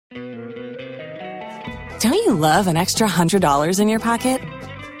Don't you love an extra $100 in your pocket?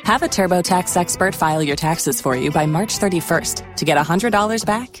 Have a TurboTax expert file your taxes for you by March 31st to get $100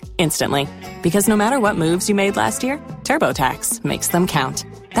 back instantly. Because no matter what moves you made last year, TurboTax makes them count.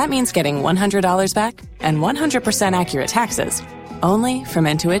 That means getting $100 back and 100% accurate taxes, only from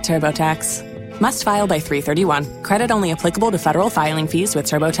Intuit TurboTax. Must file by 3/31. Credit only applicable to federal filing fees with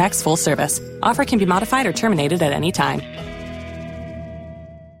TurboTax full service. Offer can be modified or terminated at any time.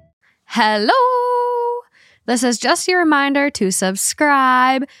 Hello! This is just your reminder to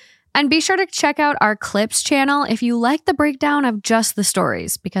subscribe and be sure to check out our clips channel if you like the breakdown of just the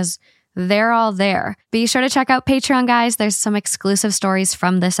stories because they're all there. Be sure to check out Patreon, guys. There's some exclusive stories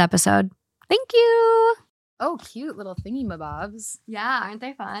from this episode. Thank you! Oh, cute little thingy-mabobs. Yeah, aren't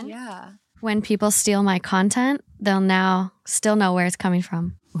they fun? Yeah. When people steal my content, they'll now still know where it's coming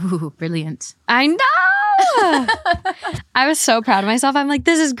from. Ooh, brilliant. I know! I was so proud of myself. I'm like,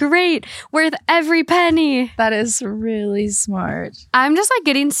 this is great. Worth every penny. That is really smart. I'm just like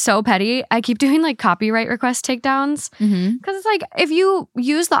getting so petty. I keep doing like copyright request takedowns. Because it's like, if you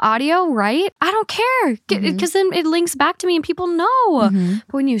use the audio right, I don't care. Because then it links back to me and people know.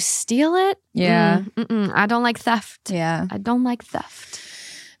 But when you steal it, I don't like theft. Yeah. I don't like theft.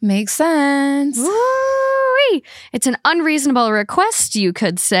 Makes sense. Woo-wee. It's an unreasonable request, you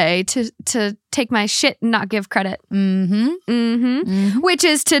could say, to take my shit and not give credit. Which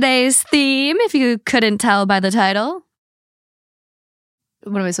is today's theme, if you couldn't tell by the title.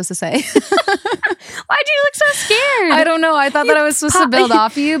 What am I supposed to say? Why'd you look so scared? I don't know. I thought that I was supposed to build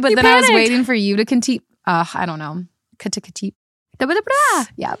off you, but then panicked. I was waiting for you to continue. I don't know.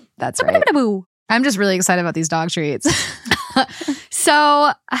 Yeah, that's right. I'm just really excited about these dog treats.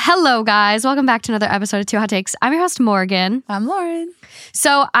 So, hello guys. Welcome back to another episode of Two Hot Takes. I'm your host, Morgan. I'm Lauren.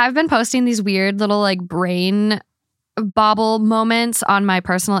 So, I've been posting these weird little like brain bobble moments on my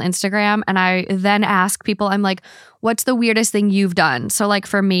personal Instagram. And I then ask people, I'm like, what's the weirdest thing you've done? So, like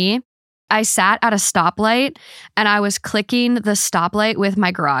for me, I sat at a stoplight and I was clicking the stoplight with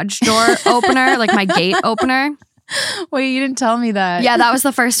my garage door opener, like my gate opener. Wait, you didn't tell me that. Yeah, that was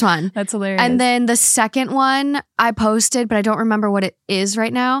the first one. That's hilarious. And then the second one I posted, but I don't remember what it is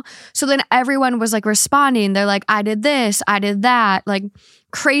right now. So then everyone was like responding. They're like, I did this, I did that, like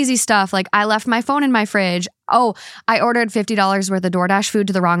crazy stuff. Like I left my phone in my fridge. Oh, I ordered $50 worth of DoorDash food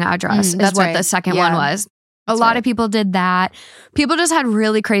to the wrong address is what right. the second one was. A lot of people did that. People just had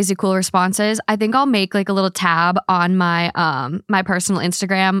really crazy cool responses. I think I'll make like a little tab on my my personal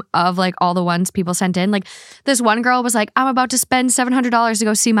Instagram of like all the ones people sent in. Like this one girl was like, I'm about to spend $700 to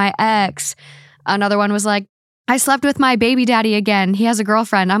go see my ex. Another one was like, I slept with my baby daddy again. He has a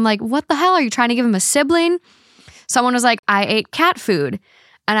girlfriend. I'm like, what the hell? Are you trying to give him a sibling? Someone was like, I ate cat food.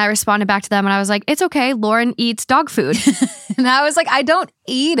 And I responded back to them and I was like, it's okay. Lauren eats dog food. And I was like, I don't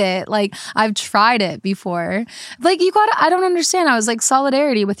eat it. Like, I've tried it before. Like, I don't understand. I was like,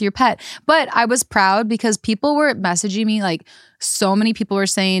 solidarity with your pet. But I was proud because people were messaging me. Like, so many people were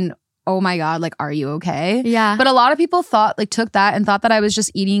saying, oh my God, like, are you okay? Yeah. But a lot of people took that and thought that I was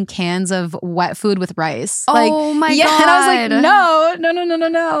just eating cans of wet food with rice. Oh my God. And I was like,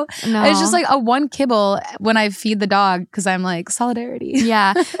 no. It's just like a one kibble when I feed the dog because I'm like, solidarity.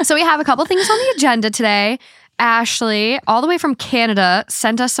 Yeah. So we have a couple things on the agenda today. Ashley, all the way from Canada,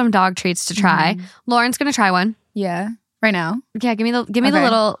 sent us some dog treats to try. Lauren's going to try one. Yeah. Right now? Yeah, give me the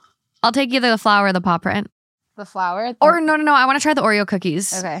little, I'll take either the flower or the paw print. The flower? Or no, I want to try the Oreo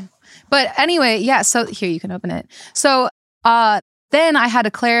cookies. Okay. But anyway, yeah, so here, you can open it. So then I had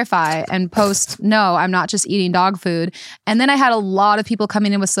to clarify and post, no, I'm not just eating dog food. And then I had a lot of people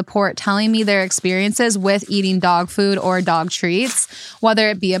coming in with support telling me their experiences with eating dog food or dog treats, whether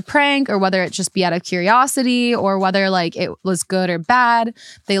it be a prank or whether it just be out of curiosity or whether like it was good or bad.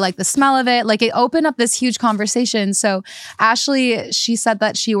 They like the smell of it. Like it opened up this huge conversation. So Ashley, she said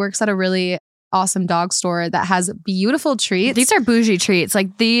that she works at a really awesome dog store that has beautiful treats. These are bougie treats.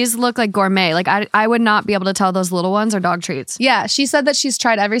 Like these look like gourmet. Like I would not be able to tell those little ones are dog treats. Yeah, she said that she's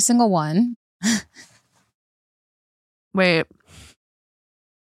tried every single one. Wait.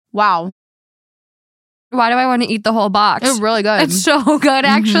 Wow. Why do I want to eat the whole box? It's really good. It's so good,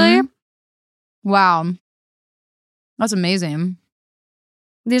 actually. Wow. That's amazing.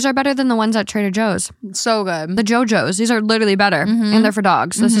 These are better than the ones at Trader Joe's. So good. The JoJo's. These are literally better. And they're for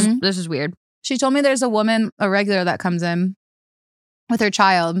dogs. This is weird. She told me there's a woman, a regular that comes in with her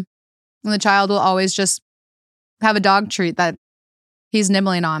child. And the child will always just have a dog treat that he's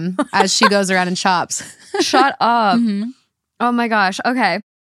nibbling on as she goes around and shops. Shut up. Oh my gosh. Okay.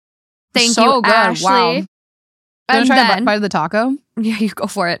 Thank so you, good. Ashley. Wow. You want to try a bite of the taco? Yeah, you go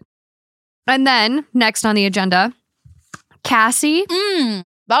for it. And then next on the agenda, Cassie.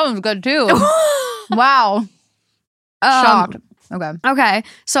 That one's good too. Wow. Shocked. Okay.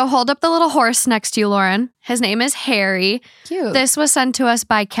 So hold up the little horse next to you, Lauren. His name is Harry. Cute. This was sent to us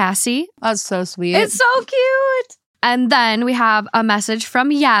by Cassie. That's so sweet. It's so cute. And then we have a message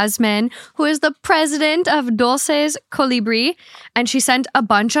from Yasmin, who is the president of Dulces Colibri. And she sent a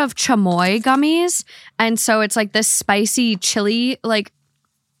bunch of chamoy gummies. And so it's like this spicy chili like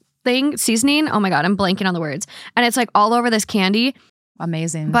thing, seasoning. Oh my God, I'm blanking on the words. And it's like all over this candy.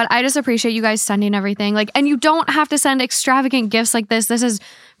 Amazing. But I just appreciate you guys sending everything. Like, and you don't have to send extravagant gifts like this. This is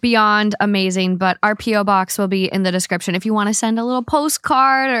beyond amazing. But our P.O. box will be in the description if you want to send a little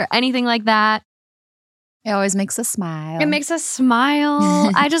postcard or anything like that. It always makes us smile. It makes us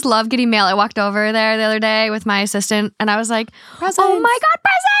smile. I just love getting mail. I walked over there the other day with my assistant and I was like, Presents. oh my God,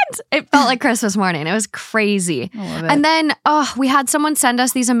 presents! It felt like Christmas morning. It was crazy. I love it. And then we had someone send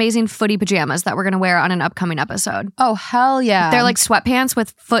us these amazing footy pajamas that we're going to wear on an upcoming episode. Oh, hell yeah. They're like sweatpants with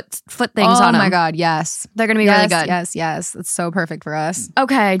foot things on them. Oh my God, yes. They're going to be really good. Yes. It's so perfect for us.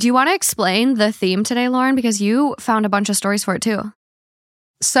 Okay, do you want to explain the theme today, Lauren? Because you found a bunch of stories for it too.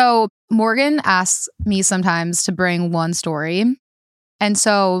 So Morgan asks me sometimes to bring one story. And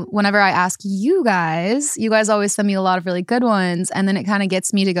so whenever I ask you guys always send me a lot of really good ones. And then it kind of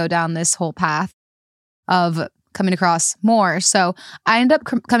gets me to go down this whole path of coming across more. So I end up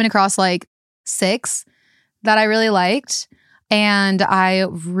coming across like 6 that I really liked. And I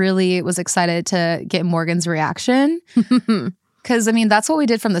really was excited to get Morgan's reaction. Because, I mean, that's what we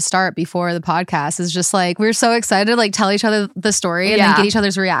did from the start before the podcast is just like, we were so excited to like tell each other the story and then get each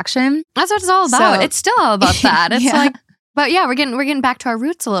other's reaction. That's what it's all about. So, it's still all about that. It's like, but yeah, we're getting back to our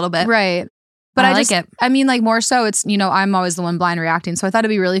roots a little bit. Right. But I like it. I mean, like more so it's, you know, I'm always the one blind reacting. So I thought it'd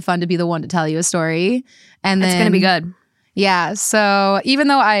be really fun to be the one to tell you a story. And then it's going to be good. Yeah. So even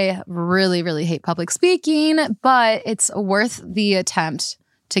though I really, really hate public speaking, but it's worth the attempt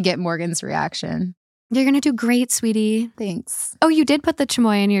to get Morgan's reaction. You're going to do great, sweetie. Thanks. Oh, you did put the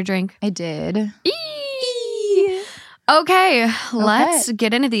chamoy in your drink. I did. Okay, let's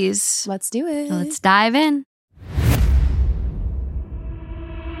get into these. Let's do it. Let's dive in.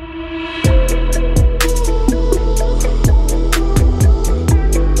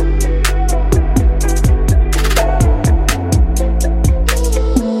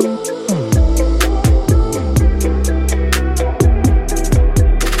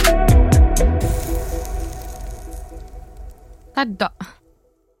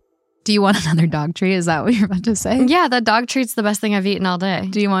 Do you want another dog treat? Is that what you're about to say? Yeah, the dog treat's the best thing I've eaten all day.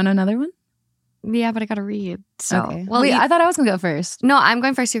 Do you want another one? Yeah, but I gotta read. So, okay. Well, wait, I thought I was gonna go first. No, I'm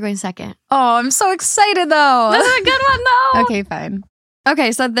going first. You're going second. Oh, I'm so excited though. This is a good one though. Okay, fine.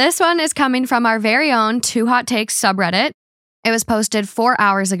 Okay, so this one is coming from our very own 2 Hot Takes subreddit. It was posted 4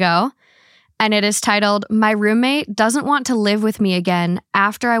 hours ago, and it is titled, "My roommate doesn't want to live with me again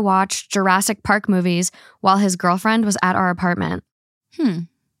after I watched Jurassic Park movies while his girlfriend was at our apartment."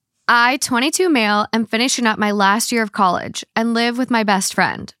 I, 22 male, am finishing up my last year of college and live with my best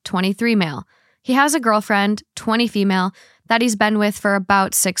friend, 23 male. He has a girlfriend, 20 female, that he's been with for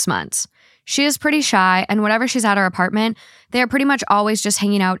about 6 months. She is pretty shy, and whenever she's at our apartment, they are pretty much always just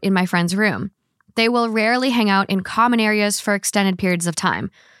hanging out in my friend's room. They will rarely hang out in common areas for extended periods of time.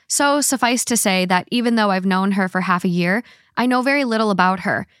 So suffice to say that even though I've known her for half a year, I know very little about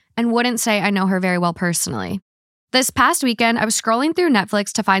her and wouldn't say I know her very well personally. This past weekend, I was scrolling through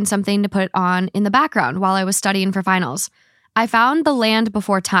Netflix to find something to put on in the background while I was studying for finals. I found The Land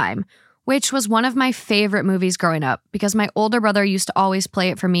Before Time, which was one of my favorite movies growing up because my older brother used to always play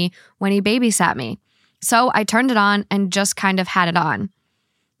it for me when he babysat me. So I turned it on and just kind of had it on.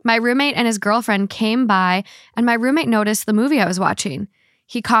 My roommate and his girlfriend came by, and my roommate noticed the movie I was watching.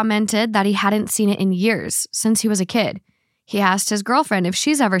 He commented that he hadn't seen it in years, since he was a kid. He asked his girlfriend if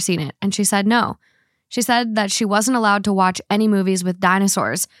she's ever seen it, and she said no. She said that she wasn't allowed to watch any movies with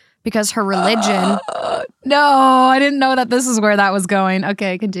dinosaurs because her religion... No, I didn't know that this is where that was going.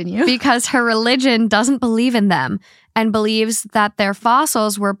 Okay, continue. Because her religion doesn't believe in them and believes that their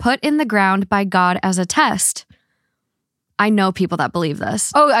fossils were put in the ground by God as a test. I know people that believe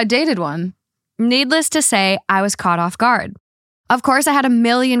this. Oh, I dated one. Needless to say, I was caught off guard. Of course, I had a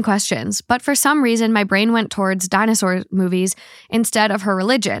million questions, but for some reason, my brain went towards dinosaur movies instead of her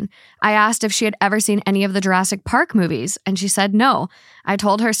religion. I asked if she had ever seen any of the Jurassic Park movies, and she said no. I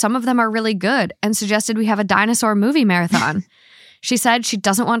told her some of them are really good and suggested we have a dinosaur movie marathon. She said she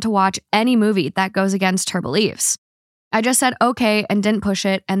doesn't want to watch any movie that goes against her beliefs. I just said okay and didn't push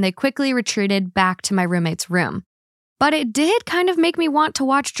it, and they quickly retreated back to my roommate's room. But it did kind of make me want to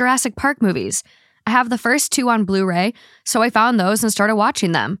watch Jurassic Park movies. I have the first 2 on Blu-ray, so I found those and started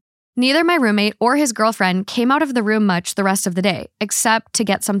watching them. Neither my roommate or his girlfriend came out of the room much the rest of the day, except to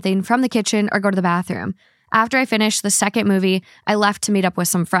get something from the kitchen or go to the bathroom. After I finished the second movie, I left to meet up with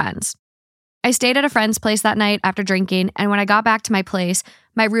some friends. I stayed at a friend's place that night after drinking, and when I got back to my place,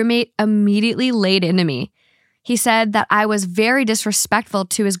 my roommate immediately laid into me. He said that I was very disrespectful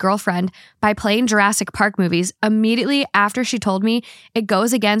to his girlfriend by playing Jurassic Park movies immediately after she told me it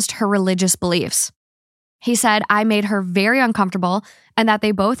goes against her religious beliefs. He said I made her very uncomfortable and that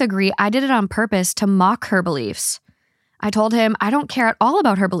they both agree I did it on purpose to mock her beliefs. I told him I don't care at all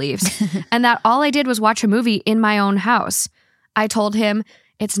about her beliefs and that all I did was watch a movie in my own house. I told him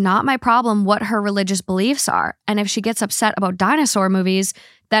it's not my problem what her religious beliefs are, and if she gets upset about dinosaur movies,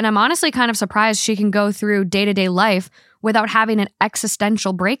 then I'm honestly kind of surprised she can go through day-to-day life without having an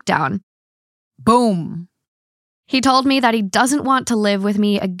existential breakdown. Boom. He told me that he doesn't want to live with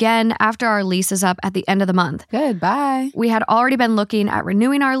me again after our lease is up at the end of the month. Goodbye. We had already been looking at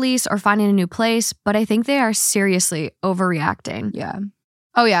renewing our lease or finding a new place, but I think they are seriously overreacting. Yeah.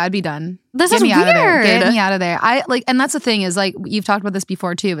 Oh yeah, I'd be done. This Get is me out of there. weird. Get me out of there. And that's the thing is like, you've talked about this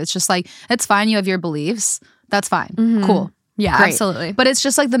before too. It's just like, it's fine. You have your beliefs. That's fine. Mhm. Cool. Yeah, Great. absolutely. But it's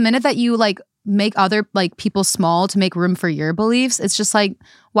just like the minute that you like make other like people small to make room for your beliefs, it's just like,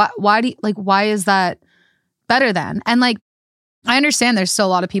 why is that better than? And like, I understand there's still a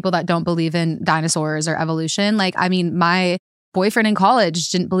lot of people that don't believe in dinosaurs or evolution. Like, I mean, my boyfriend in college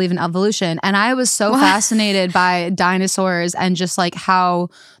didn't believe in evolution. And I was so fascinated by dinosaurs and just like how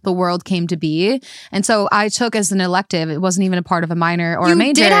the world came to be. And so I took as an elective, it wasn't even a part of a minor or a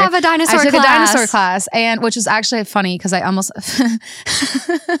major. You did have a dinosaur class. I took a dinosaur class, and which is actually funny because I almost,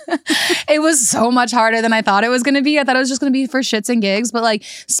 it was so much harder than I thought it was going to be. I thought it was just going to be for shits and gigs, but like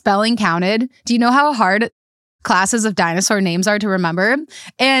spelling counted. Do you know how hard classes of dinosaur names are to remember?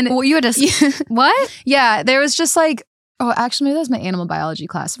 And well, you had to, what? Yeah, there was just like, oh, actually, maybe that was my animal biology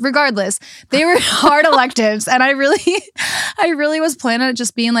class. Regardless, they were hard electives. And I really was planning on it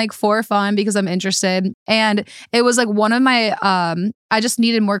just being like for fun because I'm interested. And it was like one of my, I just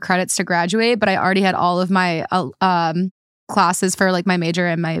needed more credits to graduate, but I already had all of my classes for like my major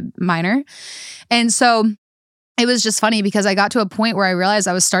and my minor. And so it was just funny because I got to a point where I realized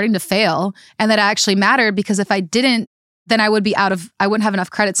I was starting to fail and that it actually mattered because if I didn't, then I wouldn't have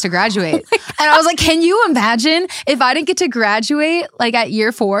enough credits to graduate. And I was like, can you imagine if I didn't get to graduate like at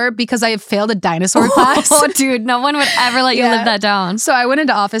year 4 because I have failed a dinosaur class? Oh, dude, no one would ever let you live that down. So I went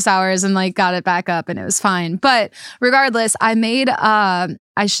into office hours and like got it back up and it was fine. But regardless, I made, I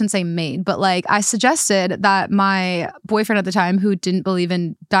shouldn't say made, but like I suggested that my boyfriend at the time who didn't believe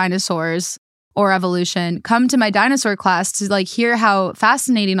in dinosaurs or evolution come to my dinosaur class to like hear how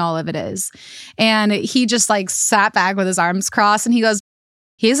fascinating all of it is. And he just like sat back with his arms crossed and he goes,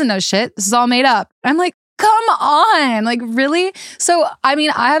 he doesn't know shit. This is all made up. I'm like, come on. Like, really? So, I mean,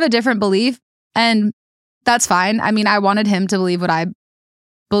 I have a different belief and that's fine. I mean, I wanted him to believe what I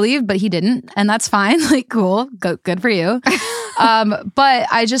believe, but he didn't. And that's fine. Like, cool. Good for you. But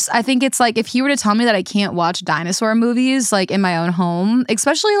I think it's like if he were to tell me that I can't watch dinosaur movies like in my own home,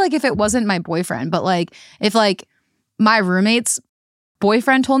 especially like if it wasn't my boyfriend, but like if like my roommate's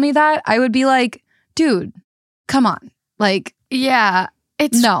boyfriend told me that, I would be like, dude, come on. Like, yeah,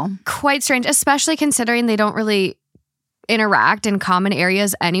 it's no, quite strange, especially considering they don't really interact in common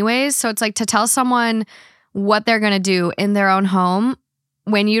areas anyways. So it's like to tell someone what they're going to do in their own home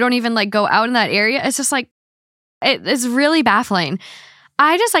when you don't even like go out in that area. It's just like, it's really baffling.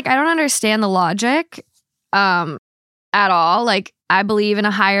 I don't understand the logic at all. Like I believe in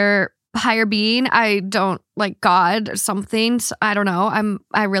a higher being. I don't like God or something. So I don't know.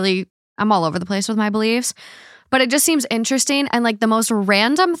 I'm all over the place with my beliefs, but it just seems interesting and like the most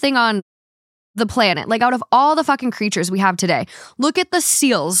random thing on the planet. Like out of all the fucking creatures we have today, look at the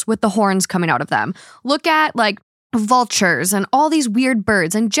seals with the horns coming out of them. Look at like vultures and all these weird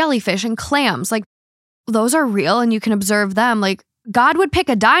birds and jellyfish and clams. Like those are real and you can observe them. Like God would pick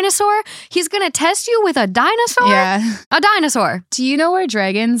a dinosaur. He's going to test you with a dinosaur. Yeah. A dinosaur. Do you know where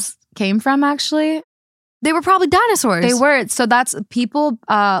dragons came from actually? They were probably dinosaurs. They were. So that's people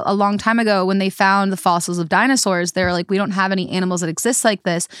a long time ago when they found the fossils of dinosaurs, they were like, we don't have any animals that exist like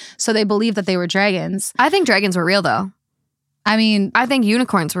this. So they believed that they were dragons. I think dragons were real though. I mean, I think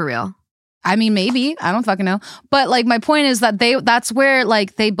unicorns were real. I mean, maybe. I don't fucking know. But like my point is that that's where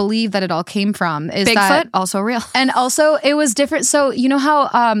like they believe that it all came from. Is Bigfoot, that, also real. and also it was different. So you know how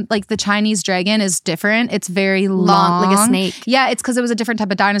like the Chinese dragon is different? It's very long. Like a snake. Yeah, it's because it was a different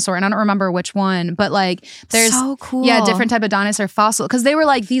type of dinosaur. And I don't remember which one. But like there's so cool. Yeah, different type of dinosaur fossil. Because they were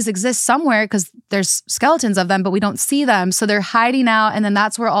like, these exist somewhere because there's skeletons of them, but we don't see them. So they're hiding out. And then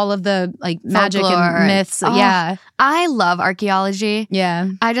that's where all of the like magic Folklore and myths. Yeah. I love archaeology. Yeah.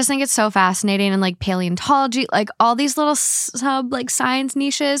 I just think it's so fascinating, and like paleontology, like all these little sub like science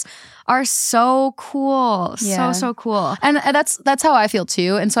niches are so cool. Yeah. So cool. And that's how I feel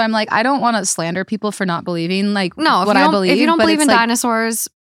too. And so I'm like, I don't want to slander people for not believing like No, what I believe. If you don't but believe it's in like, dinosaurs,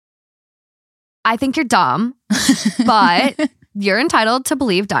 I think you're dumb, but you're entitled to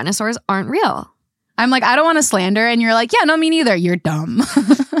believe dinosaurs aren't real. I'm like, I don't want to slander. And you're like, yeah, no, me neither. You're dumb.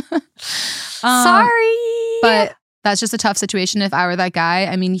 Sorry. But that's just a tough situation if I were that guy.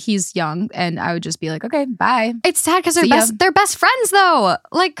 I mean, he's young and I would just be like, okay, bye. It's sad because See ya. they're best friends though.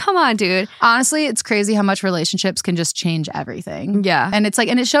 Like, come on, dude. Honestly, it's crazy how much relationships can just change everything. Yeah. And it's like,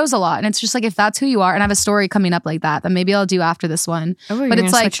 and it shows a lot. And it's just like, if that's who you are, and I have a story coming up like that maybe I'll do after this one. Oh, but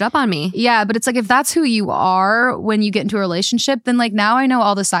it's like, switch it up on me. Yeah, but it's like, if that's who you are when you get into a relationship, then like now I know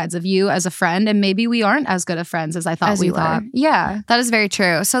all the sides of you as a friend, and maybe we aren't as good of friends as I thought we were. Yeah. That is very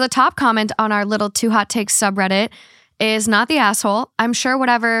true. So the top comment on our little Too Hot Takes subreddit is not the asshole. I'm sure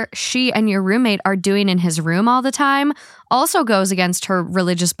whatever she and your roommate are doing in his room all the time also goes against her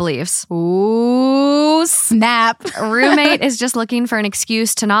religious beliefs. Ooh, snap. Roommate is just looking for an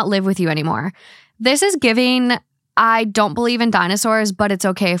excuse to not live with you anymore. This is giving, I don't believe in dinosaurs, but it's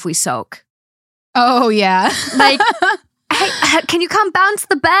okay if we soak. Oh, yeah. Like, hey, can you come bounce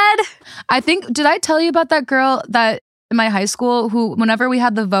the bed? I think, did I tell you about that girl that in my high school who, whenever we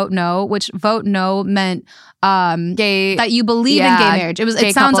had the vote no, which vote no meant gay, that you believe in gay marriage.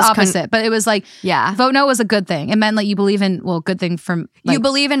 It sounds opposite, but it was like, yeah, vote no was a good thing. It meant like you believe in, well, good thing from like, you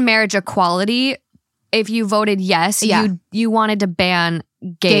believe in marriage equality. If you voted yes, you wanted to ban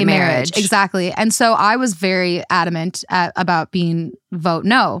gay marriage. Exactly. And so I was very adamant about being vote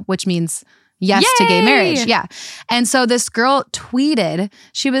no, which means yes to gay marriage. Yeah. And so this girl tweeted,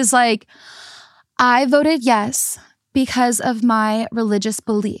 she was like, I voted yes because of my religious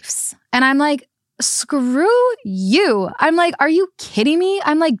beliefs. And I'm like, screw you. I'm like, are you kidding me?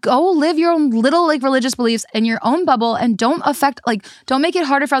 I'm like, go live your own little like religious beliefs in your own bubble and don't make it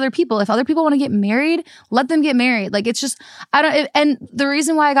harder for other people. If other people want to get married, let them get married. Like, it's just, and the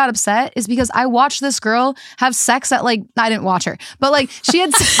reason why I got upset is because I watched this girl have sex at like, I didn't watch her, but like she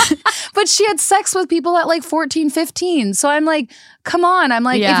had, but she had sex with people at like 14, 15. So I'm like, come on. I'm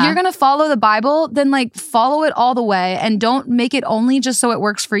like, if you're going to follow the Bible, then like follow it all the way and don't make it only just so it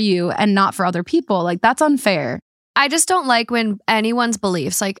works for you and not for other people. Like, that's unfair. I just don't like when anyone's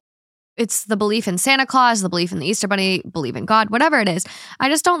beliefs, like it's the belief in Santa Claus, the belief in the Easter Bunny, believe in God, whatever it is. I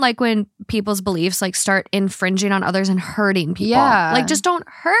just don't like when people's beliefs like start infringing on others and hurting people. Yeah. Like, just don't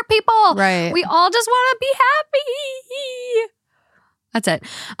hurt people. Right. We all just want to be happy. That's it.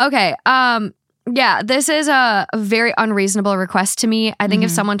 Okay. Yeah, this is a very unreasonable request to me. I think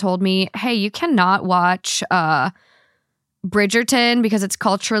if someone told me, hey, you cannot watch Bridgerton because it's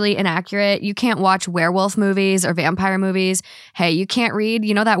culturally inaccurate. You can't watch werewolf movies or vampire movies. Hey, you can't read,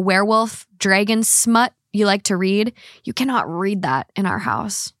 that werewolf dragon smut you like to read. You cannot read that in our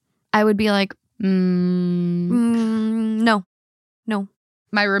house. I would be like, no.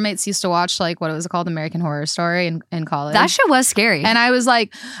 My roommates used to watch like, what was it called? American Horror Story in college. That shit was scary. And I was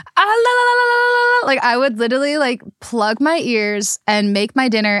like, la, la, la, la, la. Like I would literally like plug my ears and make my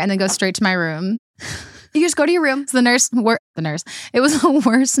dinner and then go straight to my room. You just go to your room. So the nurse. It was the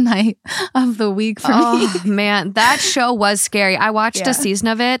worst night of the week for me. Oh man, that show was scary. I watched a season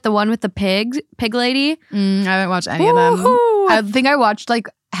of it, the one with the pig lady. I haven't watched any of them. I think I watched like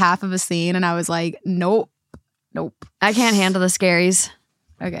half of a scene and I was like, nope. I can't handle the scaries.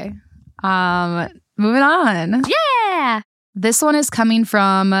 Okay. Moving on. Yeah. This one is coming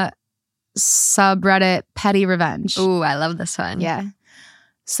from subreddit Petty Revenge. Ooh, I love this one. Yeah.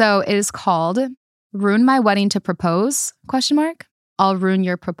 So it is called Ruin My Wedding to Propose? ? I'll ruin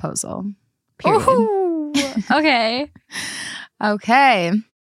your proposal. Period. Ooh, okay. Okay.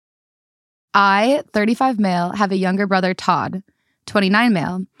 I, 35 male, have a younger brother, Todd, 29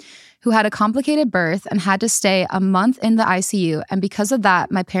 male, who had a complicated birth and had to stay a month in the ICU. And because of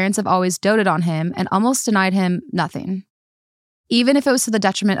that, my parents have always doted on him and almost denied him nothing, even if it was to the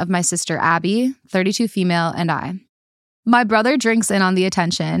detriment of my sister, Abby, 32 female, and I. My brother drinks in on the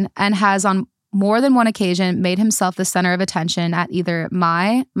attention and has on more than one occasion made himself the center of attention at either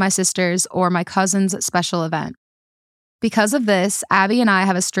my sister's, or my cousin's special event. Because of this, Abby and I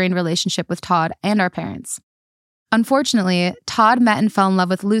have a strained relationship with Todd and our parents. Unfortunately, Todd met and fell in love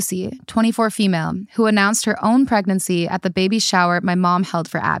with Lucy, 24 female, who announced her own pregnancy at the baby shower my mom held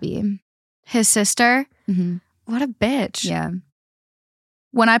for Abby. His sister? Mm-hmm. What a bitch. Yeah.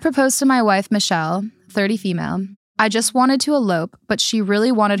 When I proposed to my wife, Michelle, 30 female, I just wanted to elope, but she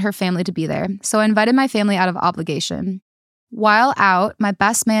really wanted her family to be there, so I invited my family out of obligation. While out, my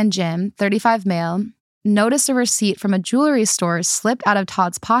best man, Jim, 35 male, noticed a receipt from a jewelry store slipped out of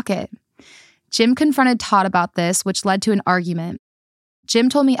Todd's pocket. Jim confronted Todd about this, which led to an argument. Jim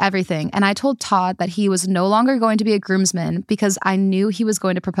told me everything, and I told Todd that he was no longer going to be a groomsman because I knew he was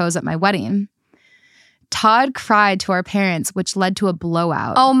going to propose at my wedding. Todd cried to our parents, which led to a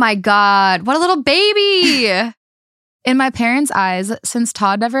blowout. Oh my God, what a little baby! In my parents' eyes, since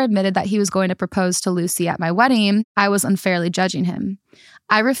Todd never admitted that he was going to propose to Lucy at my wedding, I was unfairly judging him.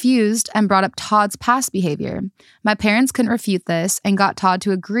 I refused and brought up Todd's past behavior. My parents couldn't refute this and got Todd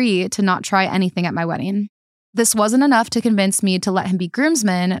to agree to not try anything at my wedding. This wasn't enough to convince me to let him be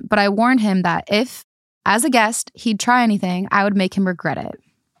groomsman, but I warned him that if, as a guest, he'd try anything, I would make him regret it.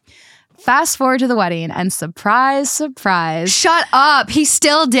 Fast forward to the wedding, and surprise, surprise. Shut up. He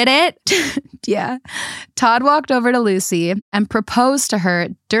still did it? Yeah. Todd walked over to Lucy and proposed to her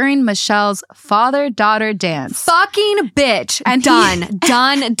during Michelle's father-daughter dance. Fucking bitch. And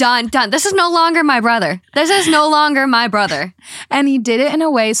done. This is no longer my brother. And he did it in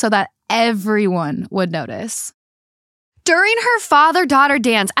a way so that everyone would notice. During her father-daughter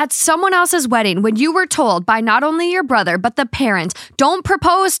dance at someone else's wedding, when you were told by not only your brother, but the parents, don't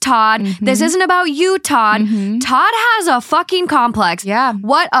propose, Todd. Mm-hmm. This isn't about you, Todd. Mm-hmm. Todd has a fucking complex. Yeah.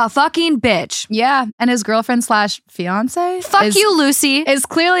 What a fucking bitch. Yeah. And his girlfriend / fiance. Fuck you, Lucy. Is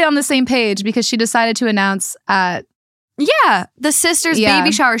clearly on the same page because she decided to announce at... Yeah. The sister's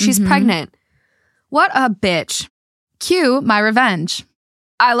baby shower. She's pregnant. What a bitch. Cue my revenge.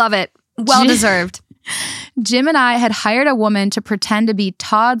 I love it. Well deserved. Jim and I had hired a woman to pretend to be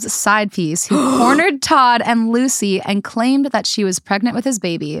Todd's side piece who cornered Todd and Lucy and claimed that she was pregnant with his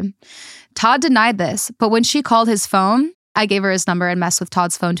baby. Todd denied this, but when she called his phone, I gave her his number and messed with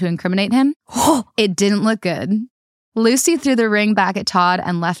Todd's phone to incriminate him. It didn't look good. Lucy threw the ring back at Todd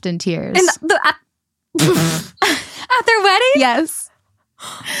and left in tears. At their wedding? Yes.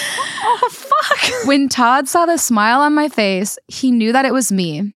 Oh, fuck. When Todd saw the smile on my face, he knew that it was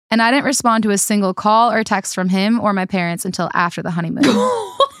me. And I didn't respond to a single call or text from him or my parents until after the honeymoon.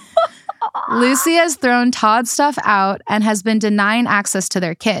 Lucy has thrown Todd's stuff out and has been denying access to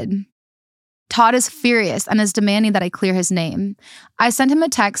their kid. Todd is furious and is demanding that I clear his name. I sent him a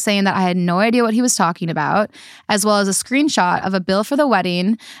text saying that I had no idea what he was talking about, as well as a screenshot of a bill for the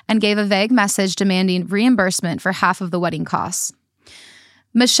wedding, and gave a vague message demanding reimbursement for half of the wedding costs.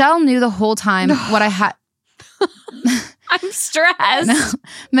 Michelle knew the whole time what I had... I'm stressed. No.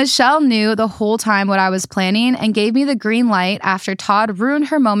 Michelle knew the whole time what I was planning and gave me the green light after Todd ruined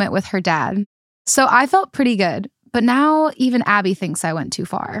her moment with her dad. So I felt pretty good, but now even Abby thinks I went too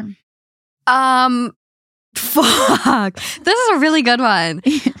far. Fuck. This is a really good one.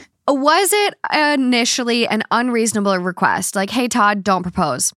 Was it initially an unreasonable request? Like, hey, Todd, don't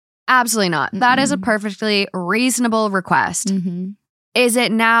propose. Absolutely not. That is a perfectly reasonable request. Mm-hmm. Is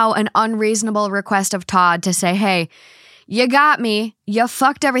it now an unreasonable request of Todd to say, hey, you got me, you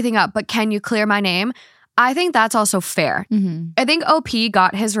fucked everything up, but can you clear my name? I think that's also fair. Mm-hmm. I think OP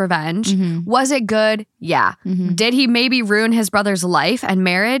got his revenge. Mm-hmm. Was it good? Yeah. Mm-hmm. Did he maybe ruin his brother's life and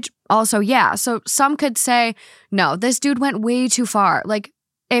marriage? Also, yeah. So some could say, no, this dude went way too far. Like,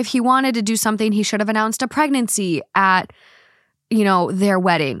 if he wanted to do something, he should have announced a pregnancy at, you know, their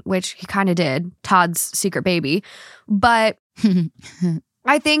wedding, which he kind of did, Todd's secret baby. But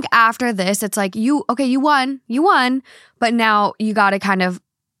I think after this, it's like, you won, but now you got to kind of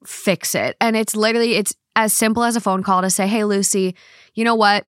fix it. And it's as simple as a phone call to say, hey, Lucy, you know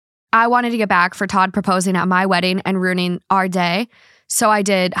what? I wanted to get back for Todd proposing at my wedding and ruining our day. So I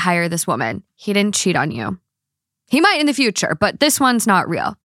did hire this woman. He didn't cheat on you. He might in the future, but this one's not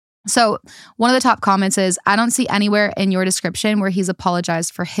real. So one of the top comments is, I don't see anywhere in your description where he's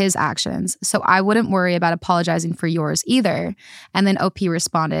apologized for his actions. So I wouldn't worry about apologizing for yours either. And then OP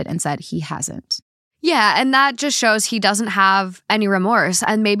responded and said he hasn't. Yeah, and that just shows he doesn't have any remorse.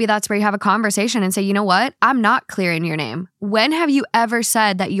 And maybe that's where you have a conversation and say, you know what? I'm not clearing your name. When have you ever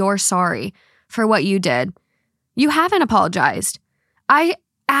said that you're sorry for what you did? You haven't apologized. I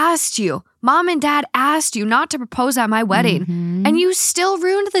asked you. Mom and Dad asked you not to propose at my wedding, and you still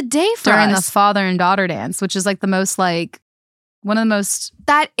ruined the day for during us. The father and daughter dance, which is like one of the most...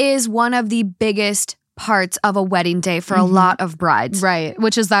 That is one of the biggest parts of a wedding day for a lot of brides. Right,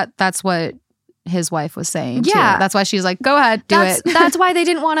 which is that's what his wife was saying. Yeah. Too. That's why she's like, go ahead, do it. That's why they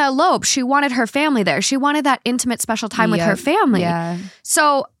didn't want to elope. She wanted her family there. She wanted that intimate, special time with her family. Yeah.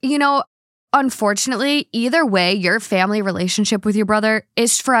 So, unfortunately, either way, your family relationship with your brother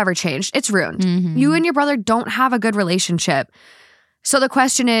is forever changed. It's ruined. Mm-hmm. You and your brother don't have a good relationship. So the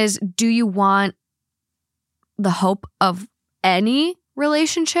question is, do you want the hope of any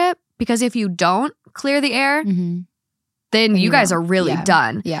relationship? Because if you don't clear the air, then you guys are really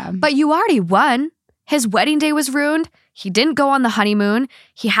done. Yeah. But you already won. His wedding day was ruined. He didn't go on the honeymoon.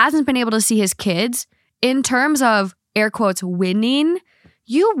 He hasn't been able to see his kids. In terms of, air quotes, winning,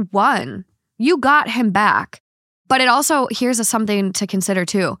 you won. You got him back. But it also, here's something to consider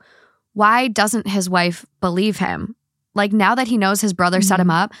too. Why doesn't his wife believe him? Like, now that he knows his brother set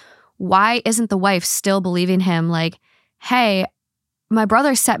him up, why isn't the wife still believing him? Like, hey, my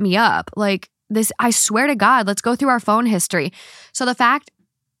brother set me up. Like, this, I swear to God, let's go through our phone history. So the fact,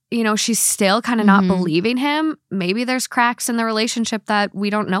 she's still kind of not believing him, maybe there's cracks in the relationship that we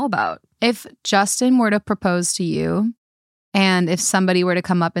don't know about. If Justin were to propose to you, and if somebody were to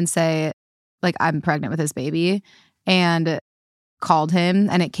come up and say, like, I'm pregnant with his baby, and called him,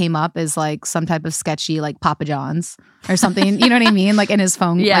 and it came up as like some type of sketchy, like Papa John's or something, you know what I mean? Like in his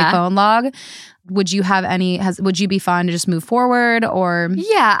phone, like phone log. Would you have would you be fine to just move forward or?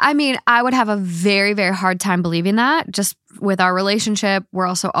 Yeah, I mean, I would have a very, very hard time believing that. Just with our relationship, we're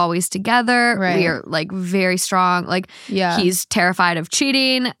also always together. Right. We are like very strong. Like he's terrified of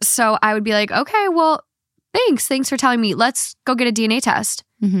cheating. So I would be like, okay, well, thanks for telling me. Let's go get a DNA test.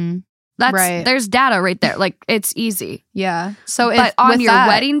 There's data right there. Like, it's easy. Yeah. So but on your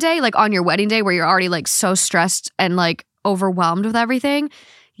wedding day, where you're already like so stressed and like overwhelmed with everything,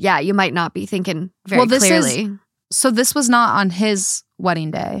 yeah, you might not be thinking very clearly. So this was not on his wedding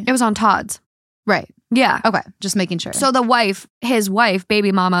day. It was on Todd's. Right. Yeah. Okay. Just making sure. So his wife,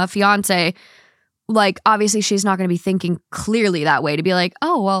 baby mama, fiance, like, obviously she's not going to be thinking clearly that way to be like,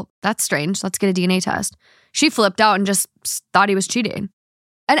 oh, well, that's strange. Let's get a DNA test. She flipped out and just thought he was cheating.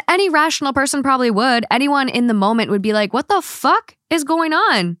 And any rational person probably would. Anyone in the moment would be like, what the fuck is going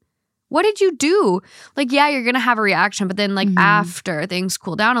on? What did you do? Like, yeah, you're going to have a reaction. But then like after things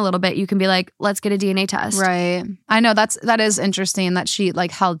cool down a little bit, you can be like, let's get a DNA test. Right. I know that is interesting that she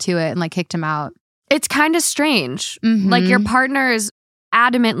like held to it and like kicked him out. It's kind of strange. Like, your partner is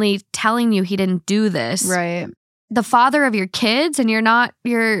adamantly telling you he didn't do this. Right. The father of your kids, and you're not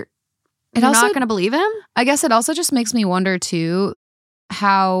going to believe him? I guess it also just makes me wonder too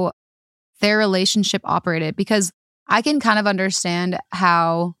how their relationship operated, because I can kind of understand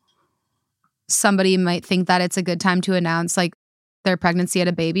how somebody might think that it's a good time to announce like their pregnancy at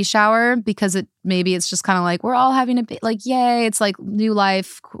a baby shower, because it's just kind of like, we're all having like, yay, it's like new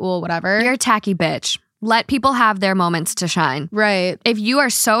life, cool, whatever. You're a tacky bitch. Let people have their moments to shine. Right. If you are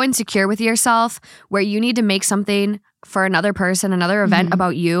so insecure with yourself where you need to make something for another person, another event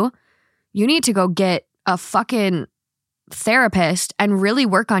about you need to go get a fucking therapist and really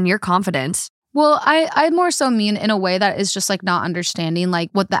work on your confidence. Well, I more so mean in a way that is just like not understanding like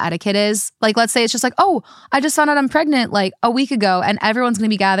what the etiquette is. Like, let's say it's just like, oh, I just found out I'm pregnant like a week ago and everyone's going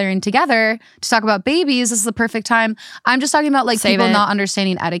to be gathering together to talk about babies. This is the perfect time. I'm just talking about like people not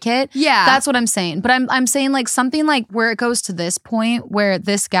understanding etiquette. Yeah. That's what I'm saying. But I'm saying like something like where it goes to this point where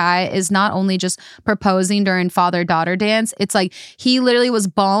this guy is not only just proposing during father-daughter dance. It's like he literally was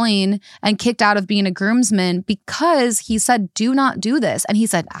bawling and kicked out of being a groomsman because he said, do not do this. And he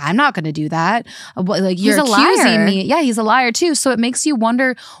said, I'm not going to do that. Like, you're accusing me. Yeah, he's a liar too. So it makes you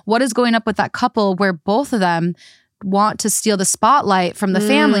wonder what is going up with that couple where both of them want to steal the spotlight from the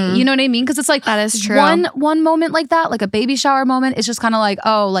family. You know what I mean? Because it's like that is true. One moment like that, like a baby shower moment, it's just kind of like,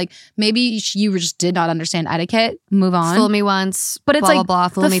 oh, like maybe you just did not understand etiquette. Move on. Fool me once, but it's blah, like blah,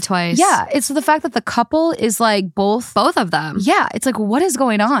 fool me twice. Yeah, it's the fact that the couple is like both of them. Yeah, it's like, what is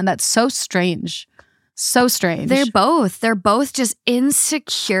going on? That's so strange. So strange. They're both just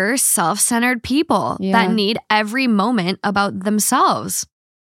insecure, self-centered people that need every moment about themselves.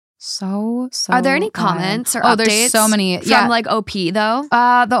 So Are there any comments or updates? There's so many. From like OP though?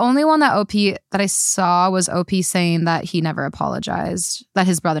 The only one that I saw was OP saying that he never apologized, that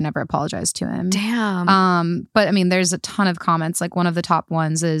his brother never apologized to him. Damn. But I mean, there's a ton of comments. Like one of the top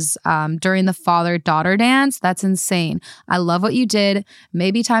ones is during the father-daughter dance. That's insane. I love what you did.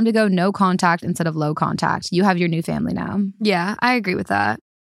 Maybe time to go no contact instead of low contact. You have your new family now. Yeah, I agree with that.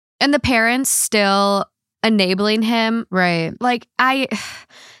 And the parents still enabling him. Right. Like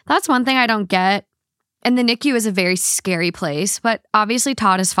that's one thing I don't get. And the NICU is a very scary place, but obviously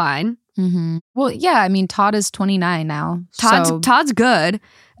Todd is fine. Mm-hmm. Well, yeah, I mean, Todd is 29 now. Todd's good.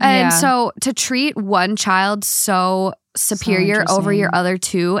 And so to treat one child so superior over your other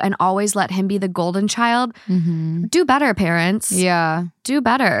two and always let him be the golden child, do better, parents. Yeah. Do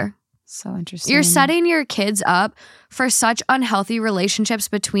better. So interesting. You're setting your kids up for such unhealthy relationships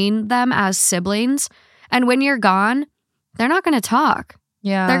between them as siblings. And when you're gone, they're not going to talk.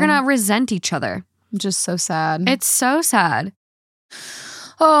 Yeah. They're going to resent each other. Just so sad. It's so sad.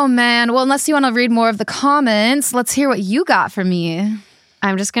 Oh, man. Well, unless you want to read more of the comments, let's hear what you got for me.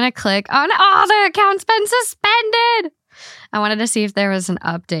 I'm just going to click on, the account's been suspended. I wanted to see if there was an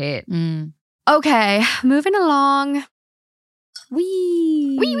update. Okay, moving along.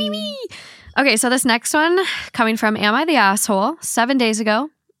 Wee. Okay, so this next one coming from Am I the Asshole 7 days ago.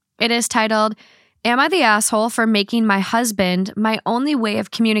 It is titled, Am I the Asshole for Making my husband my only way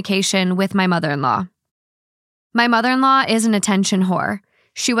of communication with my mother-in-law? My mother-in-law is an attention whore.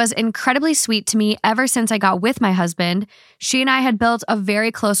 She was incredibly sweet to me ever since I got with my husband. She and I had built a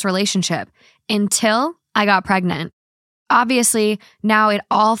very close relationship until I got pregnant. Obviously, now it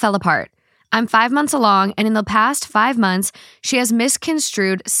all fell apart. I'm 5 months along, and in the past 5 months, she has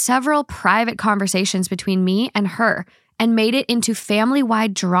misconstrued several private conversations between me and her and made it into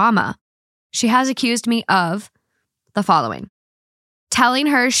family-wide drama. She has accused me of the following. Telling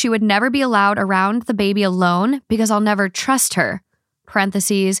her she would never be allowed around the baby alone because I'll never trust her.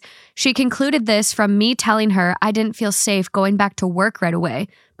 Parentheses, she concluded this from me telling her I didn't feel safe going back to work right away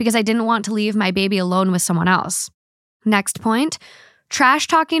because I didn't want to leave my baby alone with someone else. Next point, trash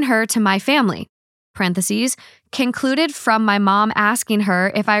talking her to my family. Parentheses, concluded from my mom asking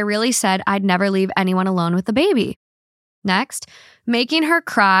her if I really said I'd never leave anyone alone with the baby. Next, making her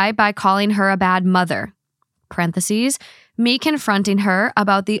cry by calling her a bad mother. Parentheses, me confronting her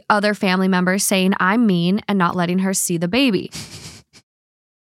about the other family members saying I'm mean and not letting her see the baby.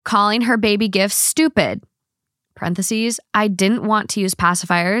 Calling her baby gifts stupid. Parentheses, I didn't want to use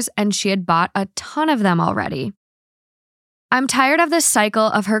pacifiers and she had bought a ton of them already. I'm tired of this cycle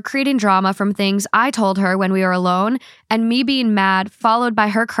of her creating drama from things I told her when we were alone and me being mad, followed by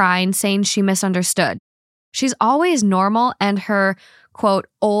her crying, saying she misunderstood. She's always normal and her, quote,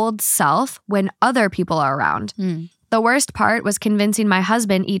 old self when other people are around. The worst part was convincing my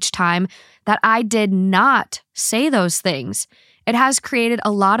husband each time that I did not say those things. It has created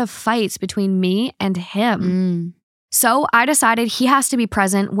a lot of fights between me and him. So I decided he has to be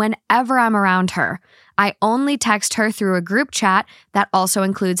present whenever I'm around her. I only text her through a group chat that also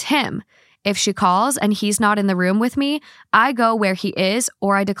includes him. If she calls and he's not in the room with me, I go where he is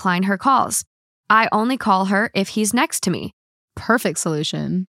or I decline her calls. I only call her if he's next to me. Perfect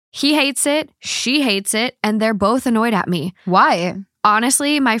solution. He hates it, she hates it, and they're both annoyed at me. Why?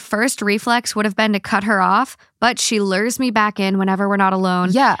 Honestly, my first reflex would have been to cut her off, but she lures me back in whenever we're not alone.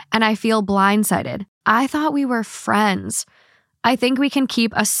 Yeah. And I feel blindsided. I thought we were friends. I think we can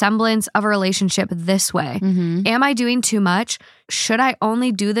keep a semblance of a relationship this way. Am I doing too much? Should I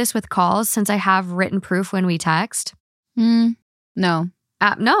only do this with calls since I have written proof when we text? No. No.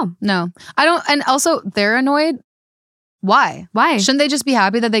 I don't. And also, they're annoyed. Why? Shouldn't they just be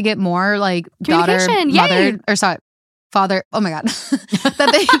happy that they get more like daughter, mother, or sorry, father? Oh my God. That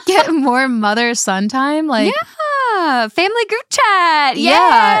they get more mother-son time? Like, yeah. Family group chat.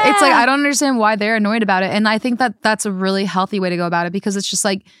 Yeah. It's like, I don't understand why they're annoyed about it. And I think that that's a really healthy way to go about it because it's just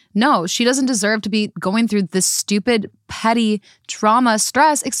like, no, she doesn't deserve to be going through this stupid, petty drama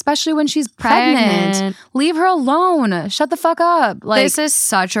stress, especially when she's pregnant. Leave her alone. Shut the fuck up. Like, this is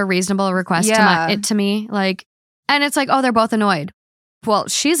such a reasonable request to me. Like, and it's like, oh, they're both annoyed. Well,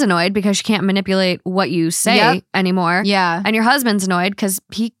 she's annoyed because she can't manipulate what you say anymore. Yeah. And your husband's annoyed because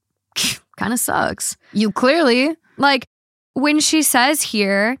he kind of sucks. You clearly. Like, when she says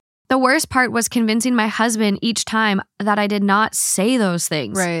here, the worst part was convincing my husband each time that I did not say those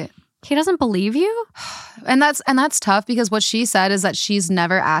things. Right. He doesn't believe you? And that's tough because what she said is that she's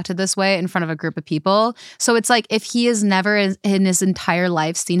never acted this way in front of a group of people. So it's like if he has never in his entire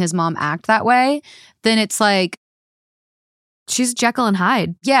life seen his mom act that way, then it's like, she's Jekyll and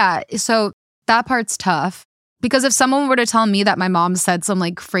Hyde. Yeah. So that part's tough. Because if someone were to tell me that my mom said some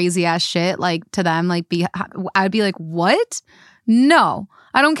like crazy ass shit like to them, like I'd be like, what? No,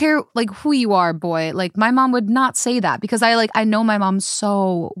 I don't care like who you are, boy. Like my mom would not say that because I know my mom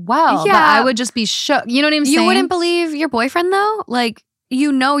so well that I would just be shook. You know what I'm saying? You wouldn't believe your boyfriend though? Like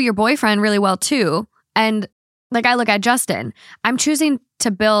you know your boyfriend really well too. And like I look at Justin, I'm choosing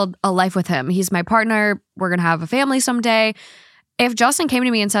to build a life with him. He's my partner. We're going to have a family someday. If Justin came to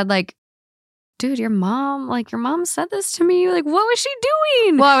me and said like, dude, your mom said this to me. Like, what was she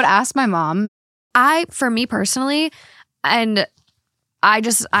doing? Well, I would ask my mom. For me personally, and I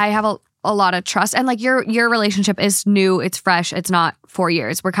have a lot of trust. And like your relationship is new, it's fresh, it's not 4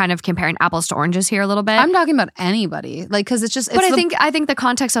 years. We're kind of comparing apples to oranges here a little bit. I'm talking about anybody. Like, because it's just... But I think the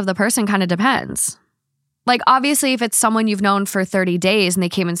context of the person kind of depends. Like, obviously, if it's someone you've known for 30 days and they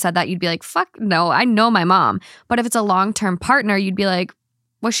came and said that, you'd be like, fuck no, I know my mom. But if it's a long-term partner, you'd be like,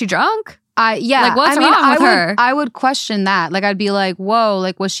 was she drunk? Yeah. Like, what's wrong with her? I would question that. Like, I'd be like, whoa,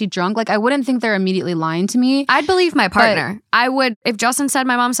 like, was she drunk? Like, I wouldn't think they're immediately lying to me. I'd believe my partner. I would, if Justin said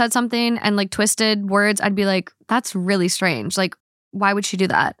my mom said something and like twisted words, I'd be like, that's really strange. Like, why would she do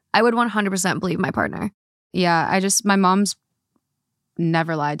that? I would 100% believe my partner. Yeah, my mom's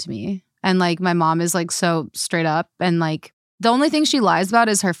never lied to me. And like, my mom is like so straight up. And like, the only thing she lies about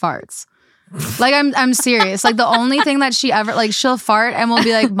is her farts. Like, I'm serious. Like, the only thing that she ever, like, she'll fart and we'll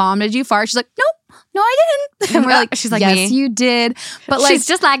be like, Mom, did you fart? She's like, nope, no, I didn't. And we're like, she's like, yes, me. you did. But like, she's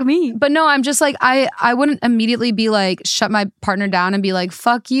just like me. But no, I'm just like, I wouldn't immediately be like, shut my partner down and be like,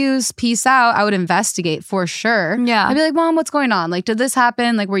 fuck you, peace out. I would investigate for sure. Yeah. I'd be like, Mom, what's going on? Like, did this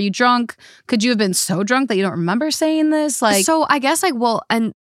happen? Like, were you drunk? Could you have been so drunk that you don't remember saying this? Like, so I guess like, well,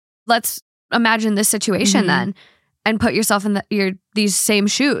 and let's imagine this situation then and put yourself in these same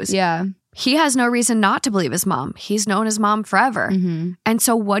shoes. Yeah. He has no reason not to believe his mom. He's known his mom forever. And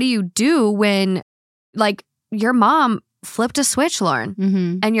so what do you do when like your mom flipped a switch, Lauren,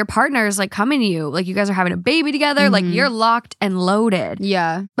 and your partner is like coming to you, like you guys are having a baby together, like you're locked and loaded.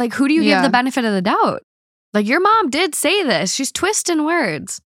 Yeah. Like who do you give the benefit of the doubt? Like your mom did say this. She's twisting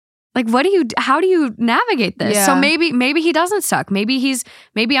words. Like how do you navigate this? Yeah. So maybe he doesn't suck. Maybe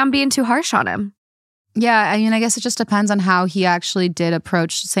I'm being too harsh on him. Yeah, I mean, I guess it just depends on how he actually did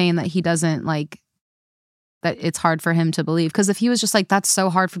approach saying that he doesn't like, that it's hard for him to believe. Because if he was just like, that's so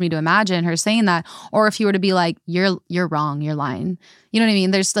hard for me to imagine her saying that, or if he were to be like, you're wrong, you're lying. You know what I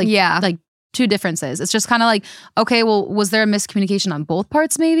mean? There's like, like two differences. It's just kind of like, okay, well, was there a miscommunication on both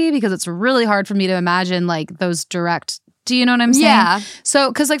parts maybe? Because it's really hard for me to imagine like those direct, do you know what I'm saying? Yeah. So,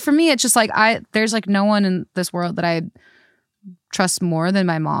 because like for me, it's just like, there's like no one in this world that I trust more than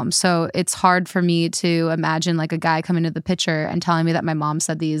my mom. So it's hard for me to imagine like a guy coming to the picture and telling me that my mom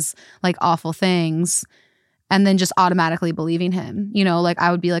said these like awful things and then just automatically believing him. You know, like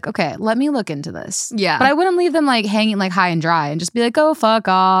I would be like, okay, let me look into this. Yeah. But I wouldn't leave them like hanging like high and dry and just be like, go fuck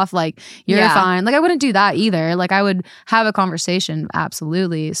off. Like you're fine. Like I wouldn't do that either. Like I would have a conversation.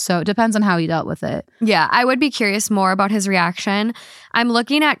 Absolutely. So it depends on how he dealt with it. Yeah. I would be curious more about his reaction. I'm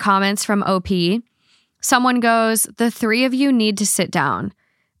looking at comments from OP. Someone goes, the three of you need to sit down.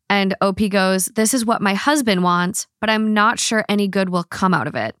 And OP goes, this is what my husband wants, but I'm not sure any good will come out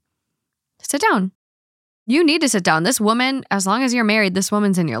of it. Sit down. You need to sit down. This woman, as long as you're married, this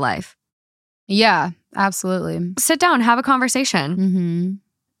woman's in your life. Yeah, absolutely. Sit down, have a conversation.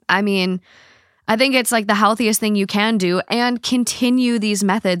 I mean, I think it's like the healthiest thing you can do and continue these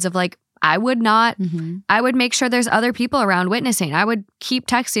methods of like, I would not, I would make sure there's other people around witnessing. I would keep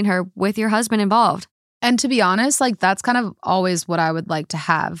texting her with your husband involved. And to be honest, like that's kind of always what I would like to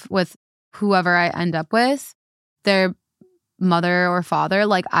have with whoever I end up with, their mother or father.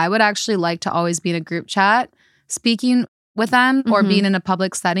 Like I would actually like to always be in a group chat speaking with them or being in a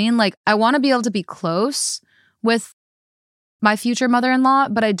public setting. Like I want to be able to be close with my future mother-in-law,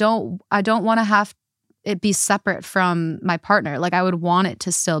 but I don't want to have it be separate from my partner. Like I would want it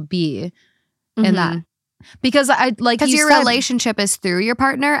to still be in that. Because your relationship is through your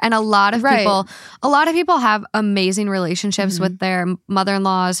partner, and a lot of people have amazing relationships with their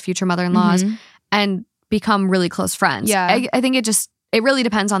mother-in-laws, future mother-in-laws, and become really close friends. Yeah, I think it really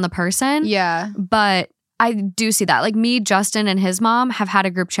depends on the person. Yeah, but I do see that. Like me, Justin, and his mom have had a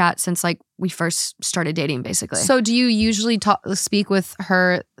group chat since like we first started dating, basically. So do you usually speak with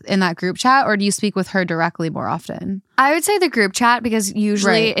her in that group chat, or do you speak with her directly more often? I would say the group chat, because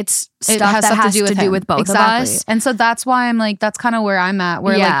usually it's stuff that has to do with both of us. And so that's why I'm like, that's kind of where I'm at.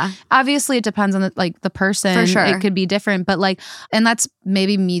 Where like, obviously it depends on the person. For sure. It could be different, but like, and that's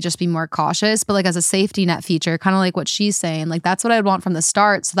maybe me just being more cautious, but like as a safety net feature, kind of like what she's saying, like that's what I'd want from the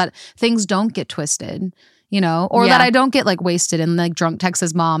start so that things don't get twisted. You know, or that I don't get like wasted and like drunk text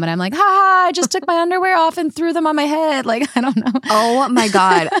his mom and I'm like, ha, I just took my underwear off and threw them on my head. Like, I don't know. Oh my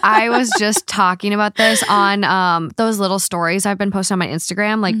God. I was just talking about this on those little stories I've been posting on my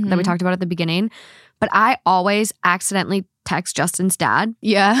Instagram, like that we talked about at the beginning. But I always accidentally text Justin's dad.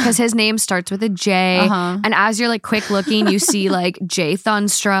 Yeah. Because his name starts with a J. And as you're like quick looking, you see like Jay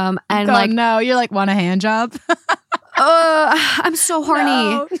Thunstrom and no, you're like, want a hand job? I'm so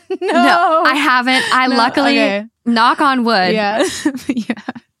horny. No, I haven't. Luckily, knock on wood. Yeah.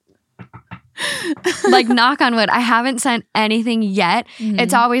 like knock on wood, I haven't sent anything yet.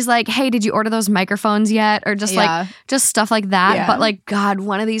 It's always like, hey, did you order those microphones yet? Or just like, just stuff like that. Yeah. But like, God,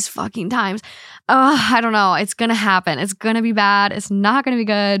 one of these fucking times, I don't know. It's going to happen. It's going to be bad. It's not going to be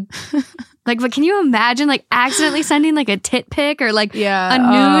good. Like, but can you imagine like accidentally sending like a tit pic or like a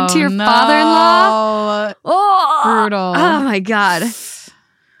nude to your father-in-law? Oh, brutal. Oh my God.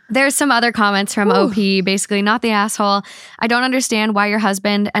 There's some other comments from OP, basically, not the asshole. I don't understand why your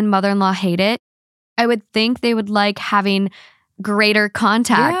husband and mother-in-law hate it. I would think they would like having greater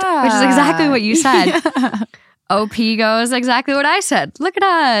contact, which is exactly what you said. OP goes, exactly what I said. Look at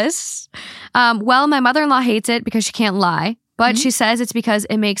us. Well, my mother-in-law hates it because she can't lie, but she says it's because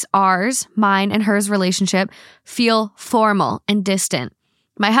it makes ours, mine, and hers relationship feel formal and distant.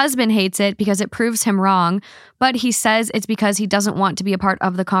 My husband hates it because it proves him wrong, but he says it's because he doesn't want to be a part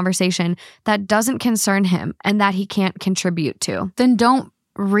of the conversation that doesn't concern him and that he can't contribute to. Then don't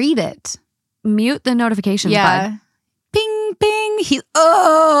read it. Mute the notifications, bud. Ping, ping.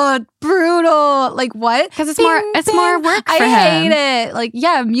 Brutal. Like what? Because it's more work for him. I hate it. Like,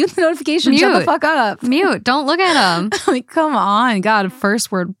 mute the notification. Shut the fuck up. Mute. Don't look at him. Like, come on. God,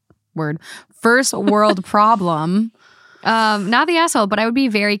 first world problem. Not the asshole, but I would be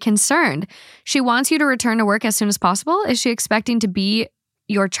very concerned. She wants you to return to work as soon as possible. Is she expecting to be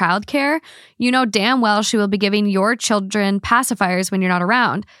your childcare? You know damn well she will be giving your children pacifiers when you're not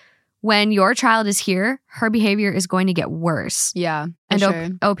around. When your child is here, her behavior is going to get worse. Yeah.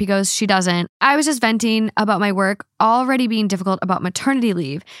 And OP goes, she doesn't. I was just venting about my work already being difficult about maternity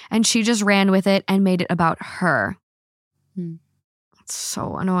leave, and she just ran with it and made it about her. It's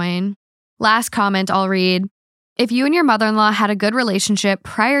so annoying. Last comment I'll read. If you and your mother-in-law had a good relationship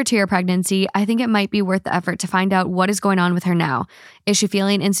prior to your pregnancy, I think it might be worth the effort to find out what is going on with her now. Is she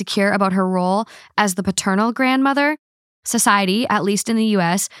feeling insecure about her role as the paternal grandmother? Society, at least in the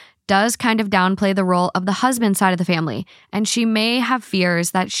US, does kind of downplay the role of the husband side of the family, and she may have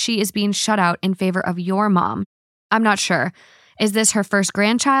fears that she is being shut out in favor of your mom. I'm not sure. Is this her first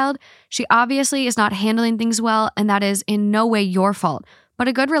grandchild? She obviously is not handling things well, and that is in no way your fault. But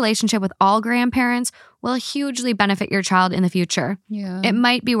a good relationship with all grandparents will hugely benefit your child in the future. Yeah. It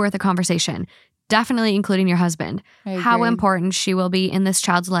might be worth a conversation, definitely including your husband, how important she will be in this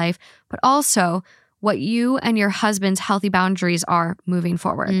child's life, but also what you and your husband's healthy boundaries are moving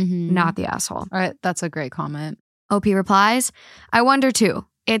forward, not the asshole. All right, that's a great comment. OP replies, I wonder too.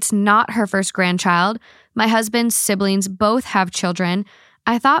 It's not her first grandchild. My husband's siblings both have children.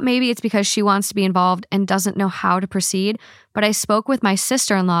 I thought maybe it's because she wants to be involved and doesn't know how to proceed, but I spoke with my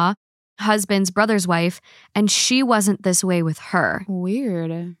sister-in-law, husband's brother's wife, and she wasn't this way with her.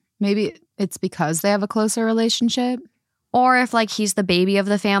 Weird. Maybe it's because they have a closer relationship? Or if like he's the baby of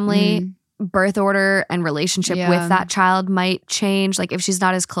the family, birth order and relationship with that child might change. Like if she's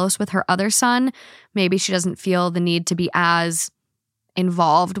not as close with her other son, maybe she doesn't feel the need to be as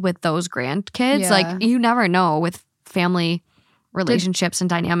involved with those grandkids. Like you never know with family relationships and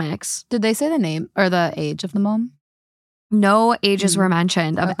dynamics. Did they say the name or the age of the mom? No ages were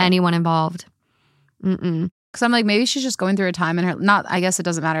mentioned of anyone involved. Because I'm like, maybe she's just going through a time in her, I guess it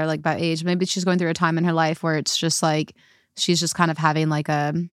doesn't matter like about age. Maybe she's going through a time in her life where it's just like, she's just kind of having like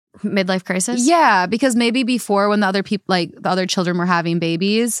a midlife crisis. Yeah, because maybe before when the other people, like the other children were having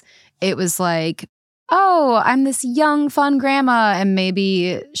babies, it was like, oh, I'm this young, fun grandma. And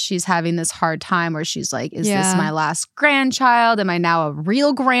maybe she's having this hard time where she's like, is this my last grandchild? Am I now a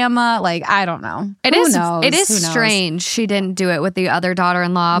real grandma? Like, I don't know. It is strange she didn't do it with the other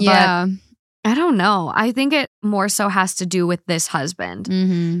daughter-in-law. Yeah. But I don't know. I think it more so has to do with this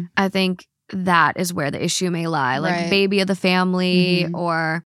husband. I think that is where the issue may lie. Like baby of the family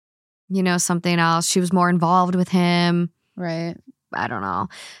or, you know, something else. She was more involved with him. Right. I don't know.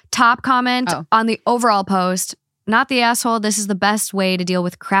 Top comment on the overall post. Not the asshole. This is the best way to deal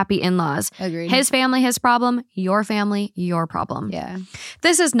with crappy in-laws. Agreed. His family, his problem. Your family, your problem. Yeah.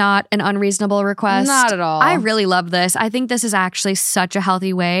 This is not an unreasonable request. Not at all. I really love this. I think this is actually such a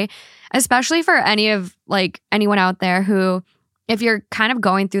healthy way, especially for anyone out there who, if you're kind of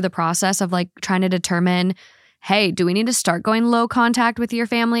going through the process of like trying to determine, hey, do we need to start going low contact with your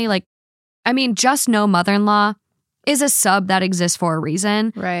family? Like, I mean, just know mother-in-law is a sub that exists for a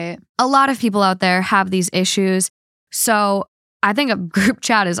reason. Right. A lot of people out there have these issues. So I think a group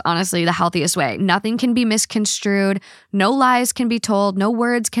chat is honestly the healthiest way. Nothing can be misconstrued. No lies can be told. No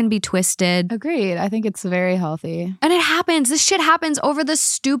words can be twisted. Agreed. I think it's very healthy. And it happens. This shit happens over the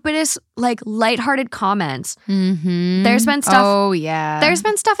stupidest, like, lighthearted comments. There's been stuff. Oh, yeah. There's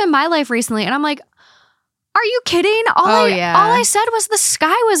been stuff in my life recently. And I'm like, Are you kidding? All I said was the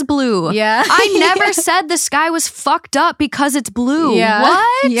sky was blue. Yeah. I never said the sky was fucked up because it's blue. Yeah.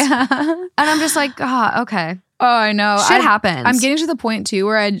 What? Yeah. And I'm just like, okay. Oh, I know. Shit happens. I'm getting to the point too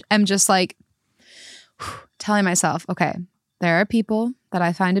where I am just like telling myself, okay, there are people that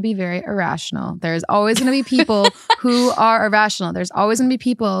I find to be very irrational. There's always going to be people who are irrational. There's always going to be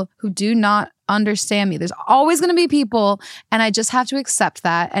people who do not understand me. There's always going to be people, and I just have to accept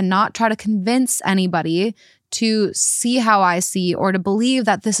that and not try to convince anybody to see how I see or to believe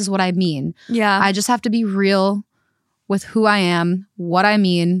that this is what I mean. Yeah. I just have to be real with who I am, what I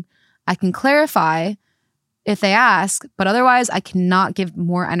mean. I can clarify if they ask, but otherwise I cannot give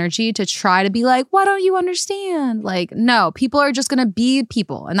more energy to try to be like, why don't you understand? Like, no, people are just going to be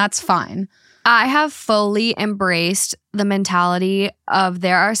people, and that's fine. I have fully embraced the mentality of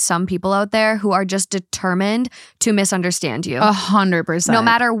there are some people out there who are just determined to misunderstand you. 100%. No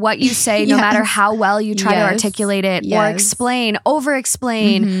matter what you say, no matter how well you try to articulate it or explain,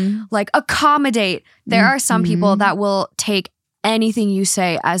 over-explain, like accommodate. There are some people that will take anything you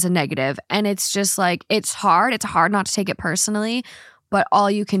say as a negative. And it's just like, it's hard. It's hard not to take it personally. But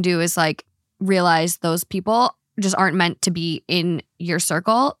all you can do is like realize those people just aren't meant to be in your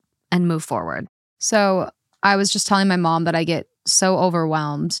circle and move forward. So I was just telling my mom that I get so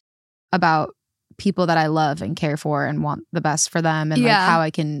overwhelmed about people that I love and care for and want the best for them and like how I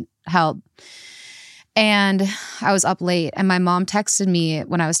can help. And I was up late and my mom texted me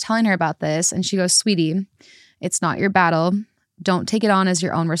when I was telling her about this, and she goes, "Sweetie, it's not your battle. Don't take it on as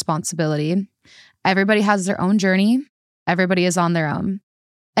your own responsibility. Everybody has their own journey. Everybody is on their own.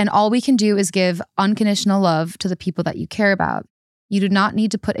 And all we can do is give unconditional love to the people that you care about. You do not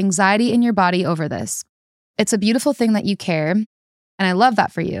need to put anxiety in your body over this. It's a beautiful thing that you care, and I love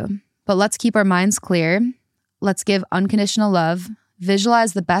that for you. But let's keep our minds clear. Let's give unconditional love,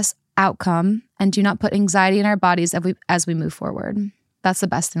 visualize the best outcome, and do not put anxiety in our bodies as we move forward. That's the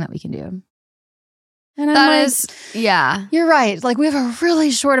best thing that we can do." And I'm you're right. Like, we have a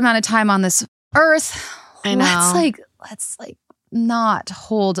really short amount of time on this earth. I know. Let's not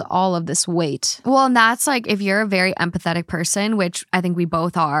hold all of this weight. Well, and that's like, if you're a very empathetic person, which I think we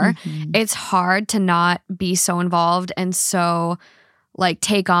both are, it's hard to not be so involved and so like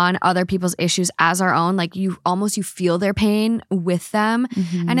take on other people's issues as our own. Like you feel their pain with them.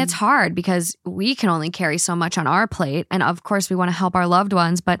 And it's hard because we can only carry so much on our plate. And of course we want to help our loved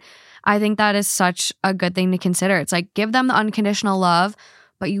ones, but I think that is such a good thing to consider. It's like, give them the unconditional love,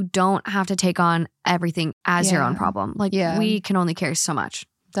 but you don't have to take on everything as your own problem. Like we can only carry so much.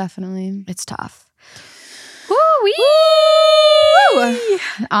 Definitely. It's tough. Woo-wee!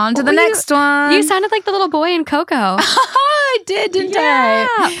 On to the next one. You sounded like the little boy in Coco. I did, didn't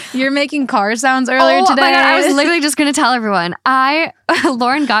I? You're making car sounds earlier today. Oh my God, I was literally just going to tell everyone.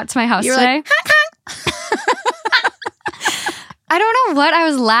 Lauren got to my house today. Like, I don't know what I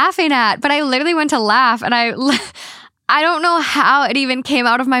was laughing at, but I literally went to laugh and I don't know how it even came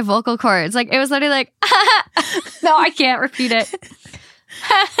out of my vocal cords. Like, it was literally like, no, I can't repeat it.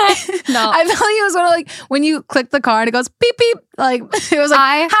 No. I felt like it was sort of like when you click the car and it goes beep beep. Like it was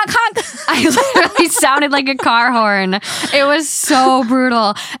like honk honk. I literally sounded like a car horn. It was so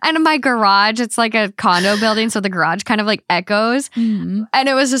brutal. And in my garage, it's like a condo building, so the garage kind of like echoes. And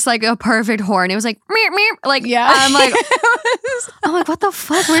it was just like a perfect horn. It was like meep meep. Like I'm like, what the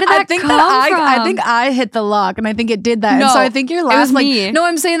fuck? Where did that come from? I think I hit the lock and I think it did that. No, and so I think you're laughing. It was like, me. No,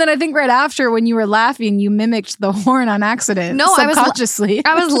 I'm saying that I think right after when you were laughing, you mimicked the horn on accident. No, subconsciously.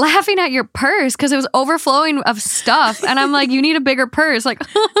 I was laughing at your purse because it was overflowing of stuff. And I'm like, you need a bigger purse. Like,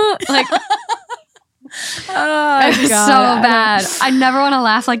 like oh, it was God. So bad. I never want to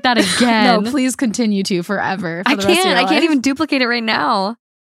laugh like that again. No, please continue to forever. I can't even duplicate it right now.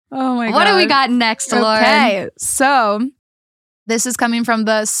 Oh my God. What do we got next, Lauren? Okay, so this is coming from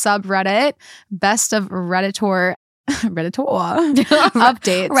the subreddit Best of Redditor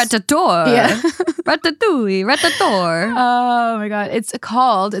updates. Redditor. Yeah. Redditor. Oh my God. It's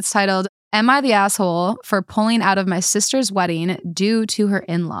titled, "Am I the asshole for pulling out of my sister's wedding due to her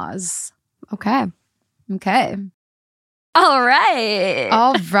in-laws?" Okay. All right.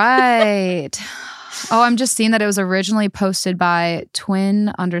 Oh, I'm just seeing that it was originally posted by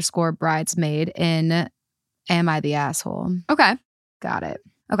twin_bridesmaid in Am I the Asshole? Okay. Got it.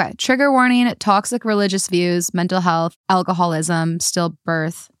 Okay. Trigger warning: toxic religious views, mental health, alcoholism,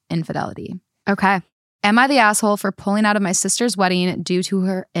 stillbirth, infidelity. Okay. Am I the asshole for pulling out of my sister's wedding due to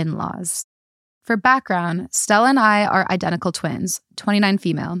her in-laws? For background, Stella and I are identical twins, 29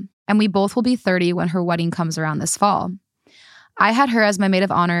 female, and we both will be 30 when her wedding comes around this fall. I had her as my maid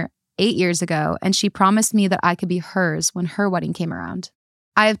of honor 8 years ago, and she promised me that I could be hers when her wedding came around.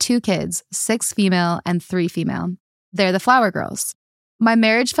 I have 2 kids, 6 female and 3 female. They're the flower girls. My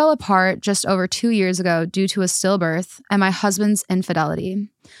marriage fell apart just over 2 years ago due to a stillbirth and my husband's infidelity.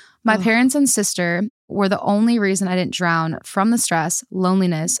 My parents and sister were the only reason I didn't drown from the stress,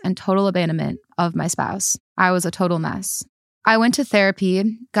 loneliness, and total abandonment of my spouse. I was a total mess. I went to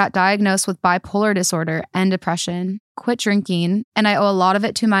therapy, got diagnosed with bipolar disorder and depression, quit drinking, and I owe a lot of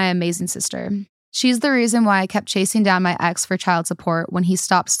it to my amazing sister. She's the reason why I kept chasing down my ex for child support when he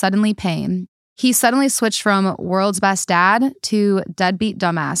stopped suddenly paying. He suddenly switched from world's best dad to deadbeat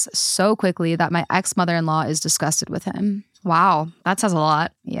dumbass so quickly that my ex-mother-in-law is disgusted with him. Wow, that says a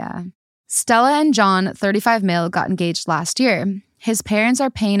lot. Yeah. Stella and John, 35 male, got engaged last year. His parents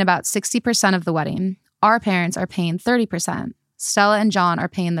are paying about 60% of the wedding. Our parents are paying 30%. Stella and John are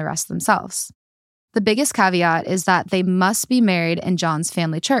paying the rest themselves. The biggest caveat is that they must be married in John's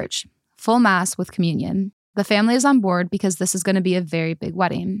family church, full mass with communion. The family is on board because this is going to be a very big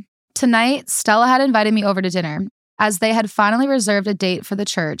wedding. Tonight, Stella had invited me over to dinner, as they had finally reserved a date for the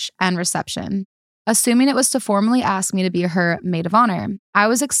church and reception, assuming it was to formally ask me to be her maid of honor. I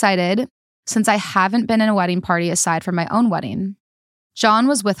was excited since I haven't been in a wedding party aside from my own wedding. John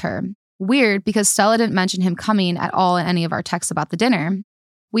was with her. Weird because Stella didn't mention him coming at all in any of our texts about the dinner.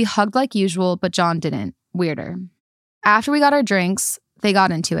 We hugged like usual, but John didn't. Weirder. After we got our drinks, they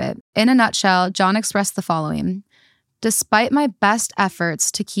got into it. In a nutshell, John expressed the following. Despite my best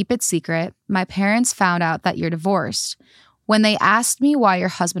efforts to keep it secret, my parents found out that you're divorced when they asked me why your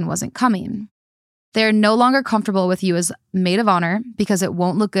husband wasn't coming. They're no longer comfortable with you as maid of honor because it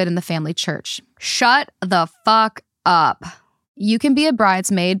won't look good in the family church. Shut the fuck up. You can be a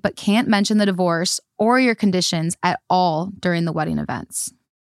bridesmaid, but can't mention the divorce or your conditions at all during the wedding events.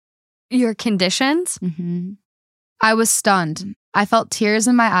 Your conditions? Mm-hmm. I was stunned. I felt tears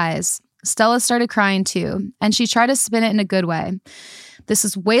in my eyes. Stella started crying too, and she tried to spin it in a good way. This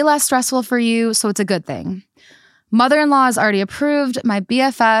is way less stressful for you, so it's a good thing. Mother-in-law has already approved my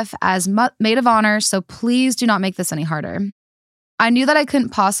BFF as maid of honor, so please do not make this any harder. I knew that I couldn't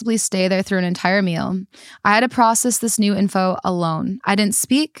possibly stay there through an entire meal. I had to process this new info alone. I didn't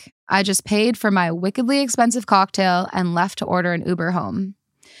speak. I just paid for my wickedly expensive cocktail and left to order an Uber home.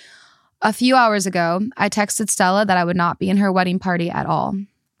 A few hours ago, I texted Stella that I would not be in her wedding party at all.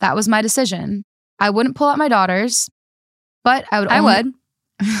 That was my decision. I wouldn't pull out my daughters, but I would. I would.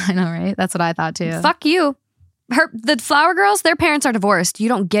 I know, right? That's what I thought too. Fuck you. The flower girls, their parents are divorced. You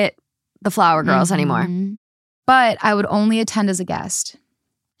don't get the flower girls anymore. But I would only attend as a guest.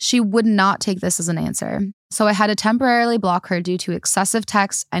 She would not take this as an answer, so I had to temporarily block her due to excessive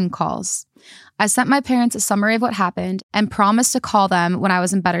texts and calls. I sent my parents a summary of what happened and promised to call them when I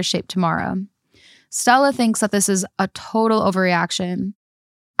was in better shape tomorrow. Stella thinks that this is a total overreaction.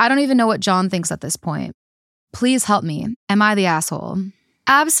 I don't even know what John thinks at this point. Please help me. Am I the asshole?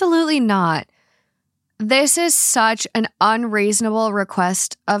 Absolutely not. This is such an unreasonable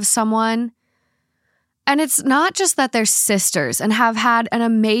request of someone. And it's not just that they're sisters and have had an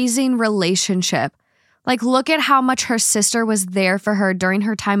amazing relationship. Like, look at how much her sister was there for her during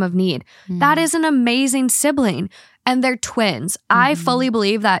her time of need. That is an amazing sibling. And they're twins. I fully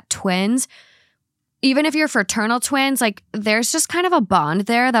believe that twins, even if you're fraternal twins, like, there's just kind of a bond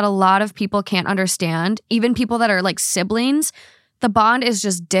there that a lot of people can't understand. Even people that are like siblings, the bond is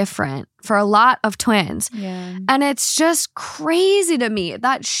just different for a lot of twins. Yeah. And it's just crazy to me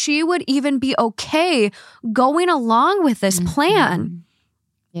that she would even be okay going along with this plan.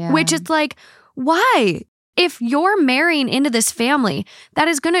 Yeah. Which is like, why? If you're marrying into this family that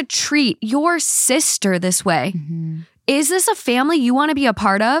is going to treat your sister this way, is this a family you want to be a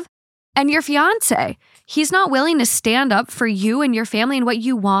part of? And your fiance, he's not willing to stand up for you and your family and what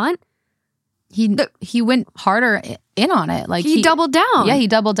you want. He went harder in on it. Like he doubled down. Yeah, he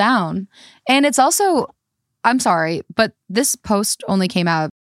doubled down. And it's also, I'm sorry, but this post only came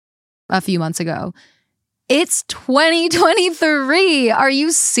out a few months ago. It's 2023. Are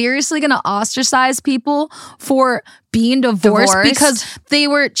you seriously going to ostracize people for being divorced because they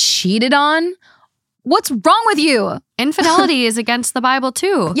were cheated on? What's wrong with you? Infidelity is against the Bible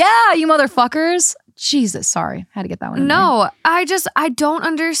too. Yeah, you motherfuckers. Jesus, sorry. Had to get that one in No, I don't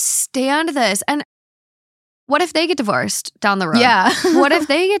understand this. And what if they get divorced down the road? Yeah. What if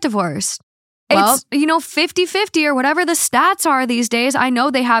they get divorced? Well, It's, 50-50 or whatever the stats are these days. I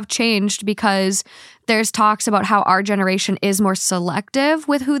know they have changed because there's talks about how our generation is more selective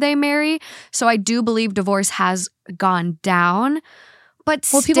with who they marry. So I do believe divorce has gone down. But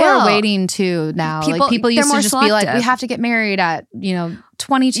people are waiting too now. People used to just be like, we have to get married at,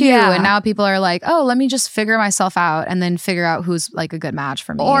 22 Yeah. and now people are like, oh, let me just figure myself out and then figure out who's like a good match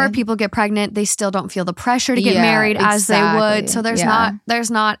for me. Or people get pregnant, they still don't feel the pressure to get Yeah, married as they would. exactly. So there's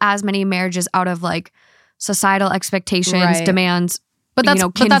Yeah. not as many marriages out of like societal expectations, Right. demands, But that's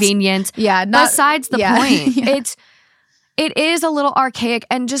convenience. Yeah, not, Besides the yeah. point. Yeah. It is a little archaic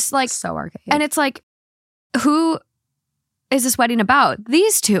and just like So archaic. and it's like, who is this wedding about?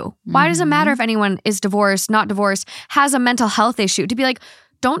 These two. Why does it matter if anyone is divorced, not divorced, has a mental health issue? To be like,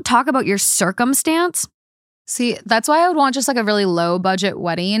 don't talk about your circumstance. See, that's why I would want just like a really low budget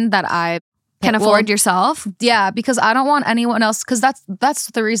wedding that I Can afford yourself. Yeah, because I don't want anyone else, because that's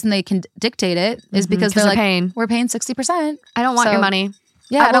the reason they can dictate it is because they're like, paying. we're paying 60%. I don't want So- your money.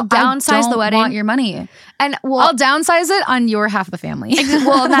 Yeah, I will downsize the wedding. I want your money. And I'll downsize it on your half of the family.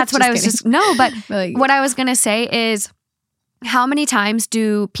 well, that's what I was kidding. just no, but Like- what I was gonna say is, how many times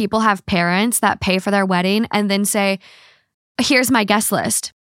do people have parents that pay for their wedding and then say, "Here's my guest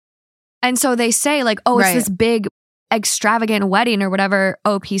list," and so they say like, "Oh, it's Right. this big, extravagant wedding" or whatever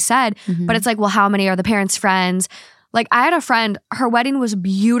OP said, but it's like, well, how many are the parents' friends? Like, I had a friend, her wedding was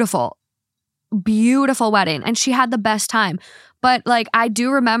beautiful wedding, and she had the best time. But like, I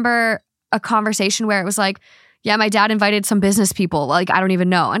do remember a conversation where it was like, yeah, my dad invited some business people. Like, I don't even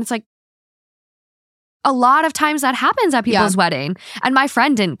know. And it's like, a lot of times that happens at people's wedding. And my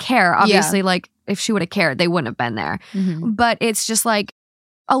friend didn't care. Obviously, like, if she would have cared, they wouldn't have been there. But it's just like,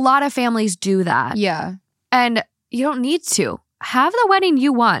 a lot of families do that. Yeah. And you don't need to. Have the wedding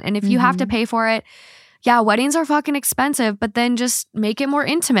you want. And if you have to pay for it, yeah, weddings are fucking expensive, but then just make it more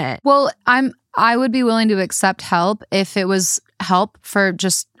intimate. Well, I would be willing to accept help if it was help for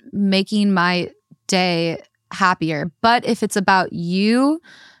just making my day happier. But if it's about you,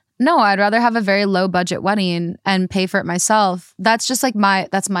 no, I'd rather have a very low budget wedding and pay for it myself. That's just like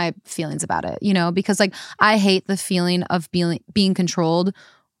that's my feelings about it, you know, because like I hate the feeling of being controlled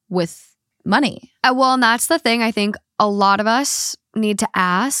with money. Well, and that's the thing. I think a lot of us need to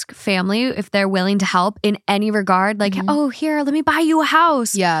ask family if they're willing to help in any regard. Like, oh, here, let me buy you a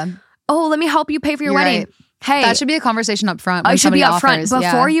house. Yeah. Oh, let me help you pay for your You're wedding. right. Hey, That should be a conversation up front. I When should be somebody up front. offers.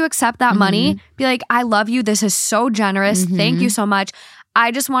 Before Yeah. you accept that money, be like, I love you. This is so generous. Thank you so much.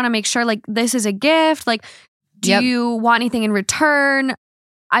 I just want to make sure like this is a gift. Like, do you want anything in return?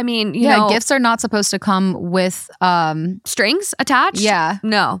 I mean, you know, gifts are not supposed to come with strings attached. Yeah.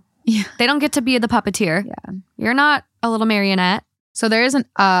 No. Yeah. They don't get to be the puppeteer. Yeah. You're not a little marionette. So there is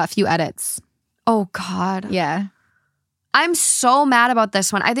a few edits. Oh, God. Yeah. I'm so mad about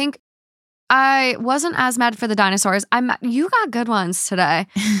this one. I think I wasn't as mad for the dinosaurs. You got good ones today.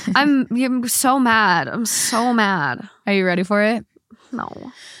 I'm so mad. I'm so mad. Are you ready for it?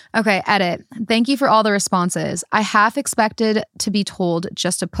 No. Okay, edit. Thank you for all the responses. I half expected to be told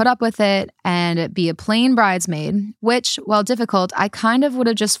just to put up with it and be a plain bridesmaid, which, while difficult, I kind of would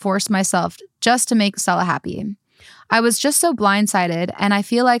have just forced myself just to make Stella happy. I was just so blindsided, and I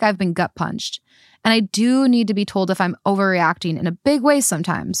feel like I've been gut punched. And I do need to be told if I'm overreacting in a big way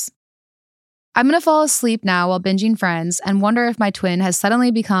sometimes. I'm going to fall asleep now while binging Friends and wonder if my twin has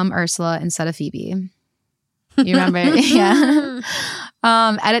suddenly become Ursula instead of Phoebe. You remember? Yeah.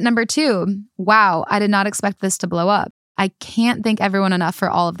 Edit number 2. Wow, I did not expect this to blow up. I can't thank everyone enough for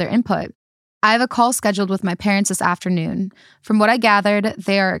all of their input. I have a call scheduled with my parents this afternoon. From what I gathered,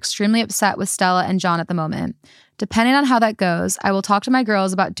 they are extremely upset with Stella and John at the moment. Depending on how that goes, I will talk to my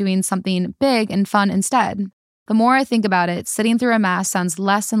girls about doing something big and fun instead. The more I think about it, sitting through a mass sounds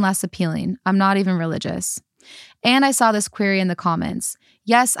less and less appealing. I'm not even religious. And I saw this query in the comments.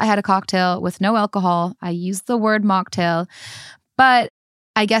 Yes, I had a cocktail with no alcohol. I used the word mocktail, but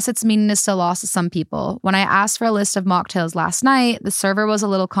I guess its meaning is still lost to some people. When I asked for a list of mocktails last night, the server was a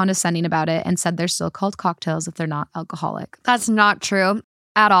little condescending about it and said they're still called cocktails if they're not alcoholic. That's not true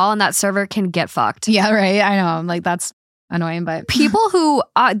at all. And that server can get fucked. Yeah, right. I know. I'm like, that's annoying, but people who,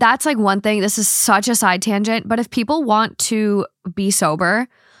 that's like one thing. This is such a side tangent, but if people want to be sober,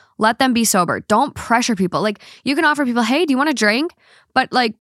 let them be sober. Don't pressure people. Like, you can offer people, hey, do you want a drink? But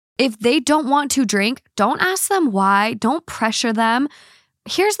like, if they don't want to drink, don't ask them why. Don't pressure them.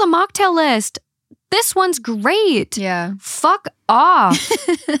 Here's the mocktail list. This one's great. yeah. Fuck off.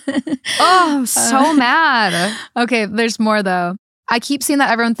 Oh, I'm so mad. Okay, there's more though. I keep seeing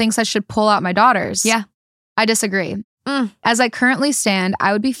that everyone thinks I should pull out my daughters. Yeah. I disagree. As I currently stand,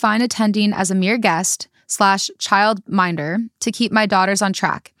 I would be fine attending as a mere guest / child minder to keep my daughters on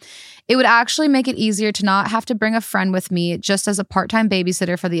track. It would actually make it easier to not have to bring a friend with me just as a part-time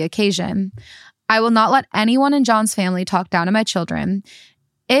babysitter for the occasion. I will not let anyone in John's family talk down to my children.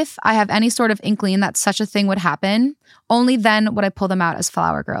 If I have any sort of inkling that such a thing would happen, only then would I pull them out as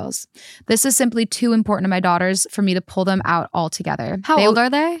flower girls. This is simply too important to my daughters for me to pull them out altogether. How old are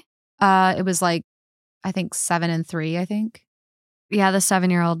they? It was like, I think 7 and 3, I think. Yeah, the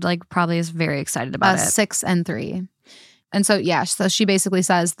 7-year-old like probably is very excited about it. 6 and 3. And so, yeah, so she basically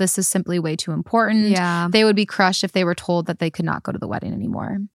says this is simply way too important. Yeah. They would be crushed if they were told that they could not go to the wedding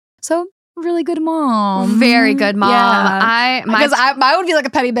anymore. So, really good mom. Very good mom. Yeah. I would be like a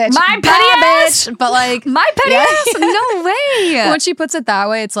petty bitch. My petty ass! bitch. But like, My petty ass? No way. when she puts it that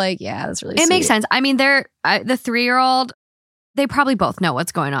way, it's like, yeah, that's really sweet. It makes sense. I mean, the 3-year-old, they probably both know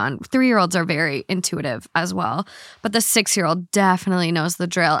what's going on. 3-year-olds are very intuitive as well. But the 6-year-old definitely knows the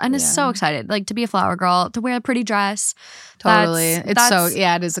drill and is so excited, like to be a flower girl, to wear a pretty dress. Totally. It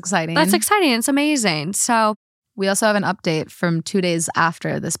is exciting. That's exciting. It's amazing. So we also have an update from 2 days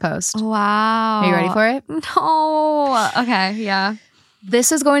after this post. Wow. Are you ready for it? No. Okay. Yeah.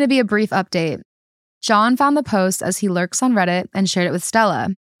 This is going to be a brief update. John found the post as he lurks on Reddit and shared it with Stella.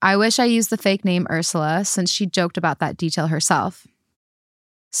 I wish I used the fake name Ursula since she joked about that detail herself.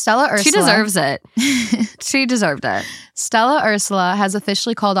 Stella Ursula. She deserves it. She deserved it. Stella Ursula has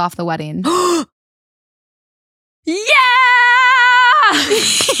officially called off the wedding. Yeah!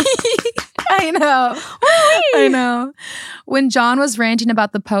 I know. I know. When John was ranting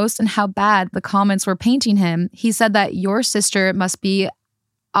about the post and how bad the comments were painting him, he said that your sister must be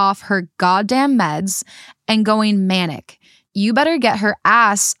off her goddamn meds and going manic. You better get her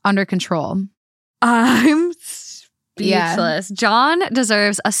ass under control. I'm speechless. Yeah. John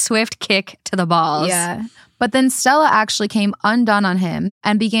deserves a swift kick to the balls. Yeah. But then Stella actually came undone on him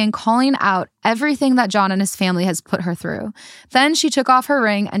and began calling out everything that John and his family has put her through. Then she took off her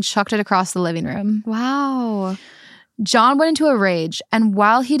ring and chucked it across the living room. Wow. John went into a rage, and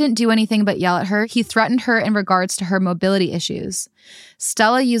while he didn't do anything but yell at her, he threatened her in regards to her mobility issues.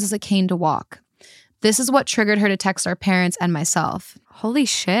 Stella uses a cane to walk. This is what triggered her to text our parents and myself. Holy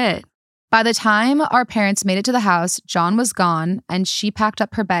shit. By the time our parents made it to the house, John was gone, and she packed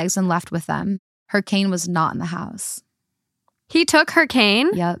up her bags and left with them. Her cane was not in the house. He took her cane?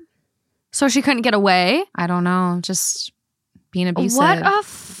 Yep. So she couldn't get away? I don't know. Just being abusive. What a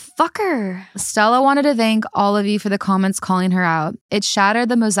fucker. Stella wanted to thank all of you for the comments calling her out. It shattered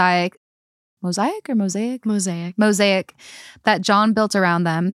the mosaic that John built around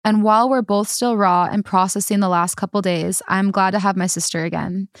them. And while we're both still raw and processing the last couple days, I'm glad to have my sister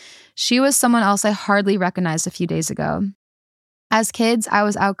again. She was someone else I hardly recognized a few days ago. As kids, I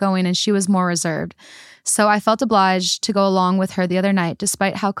was outgoing and she was more reserved. So I felt obliged to go along with her the other night,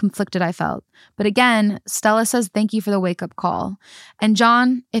 despite how conflicted I felt. But again, Stella says thank you for the wake-up call. And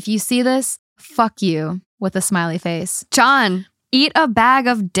John, if you see this, fuck you, with a smiley face. John, eat a bag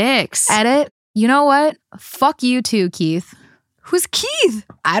of dicks. Edit. You know what? Fuck you too, Keith. Who's Keith?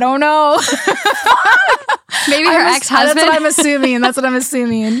 I don't know. Maybe her ex-husband? That's what I'm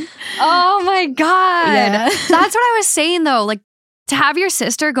assuming. Oh my God. Yeah. That's what I was saying though. Like, to have your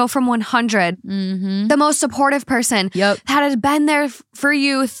sister go from 100, the most supportive person that has been there for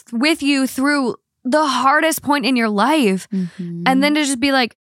you, with you through the hardest point in your life. And then to just be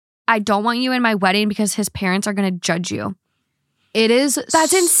like, I don't want you in my wedding because his parents are going to judge you.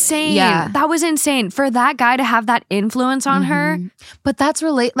 That's insane. Yeah. That was insane for that guy to have that influence on her. But that's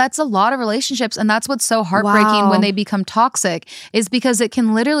a lot of relationships, and that's what's so heartbreaking when they become toxic, is because it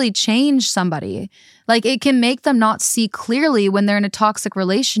can literally change somebody. Like, it can make them not see clearly when they're in a toxic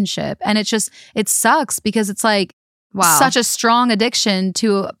relationship, and it sucks because it's like such a strong addiction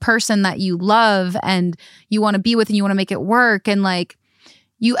to a person that you love and you want to be with and you want to make it work, and like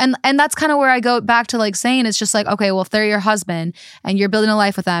you and that's kind of where I go back to like saying it's just like, okay, well, if they're your husband and you're building a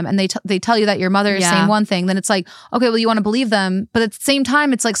life with them and they tell you that your mother is saying one thing, then it's like, okay, well, you want to believe them. But at the same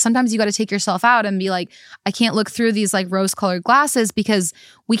time, it's like sometimes you got to take yourself out and be like, I can't look through these like rose-colored glasses because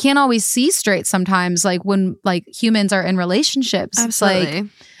we can't always see straight sometimes, like when like humans are in relationships. Absolutely.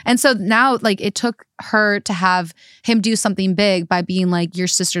 Like, and so now like it took her to have him do something big by being like, your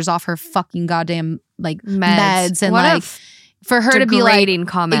sister's off her fucking goddamn like meds and what like for her to be like degrading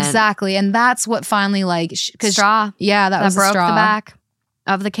comment. Exactly. And that's what finally like straw. Yeah, that was broke the straw. The back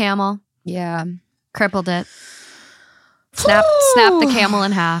of the camel. Yeah. Crippled it. Snapped the camel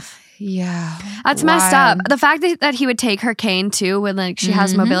in half. Yeah. That's messed up. The fact that he would take her cane too when like she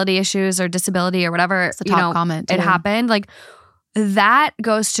has mobility issues or disability or whatever, it's a top comment too. It happened. Like that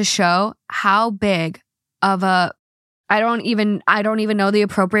goes to show how big of a I don't even know the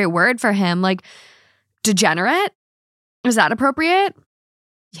appropriate word for him. Like degenerate? Is that appropriate?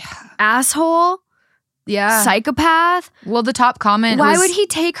 Yeah. Asshole? Yeah. Psychopath. Well, the top comment Why was, would he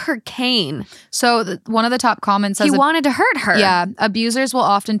take her cane? So one of the top comments says He wanted to hurt her. Yeah, abusers will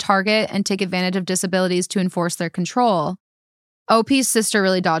often target and take advantage of disabilities to enforce their control. OP's sister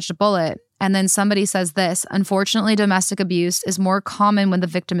really dodged a bullet. And then somebody says this, unfortunately, domestic abuse is more common when the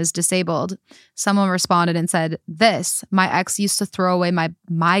victim is disabled. Someone responded and said, my ex used to throw away my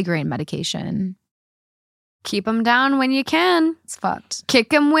migraine medication. Keep him down when you can. It's fucked.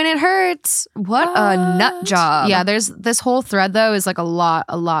 Kick him when it hurts. What a nut job. Yeah, there's this whole thread though is like a lot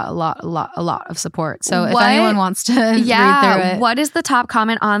of support. So if anyone wants to read through it. What is the top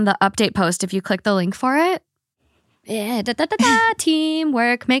comment on the update post if you click the link for it? Yeah,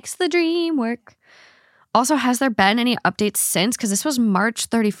 teamwork makes the dream work. Also, has there been any updates since? Because this was March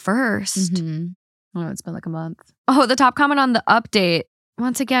 31st. Mm-hmm. Oh, it's been like a month. Oh, the top comment on the update.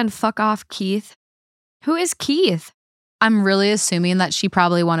 Once again, fuck off, Keith. Who is Keith? I'm really assuming that she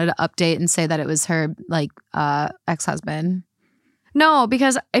probably wanted to update and say that it was her like ex-husband. No,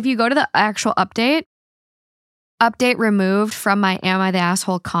 because if you go to the actual update removed from my Am I the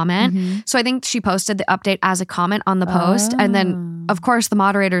Asshole comment. Mm-hmm. So I think she posted the update as a comment on the post. And then, of course, the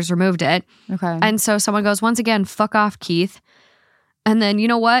moderators removed it. Okay. And so someone goes, once again, fuck off, Keith. And then, you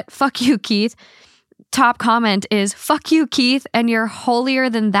know what? Fuck you, Keith. Top comment is, fuck you, Keith, and your holier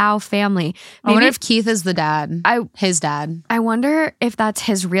than thou family. I wonder if Keith is the dad. His dad. I wonder if that's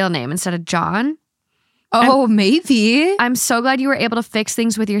his real name instead of John. Oh, maybe. I'm so glad you were able to fix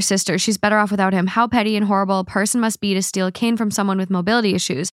things with your sister. She's better off without him. How petty and horrible a person must be to steal a cane from someone with mobility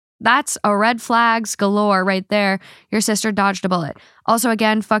issues. That's a red flags galore right there. Your sister dodged a bullet. Also,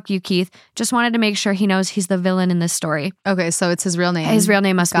 again, fuck you, Keith. Just wanted to make sure he knows he's the villain in this story. Okay, so it's his real name. His real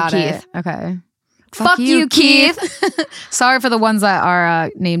name must be Keith. Okay. Fuck you, Keith. Sorry for the ones that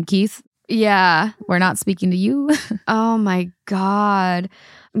are named Keith. Yeah. We're not speaking to you. Oh my God.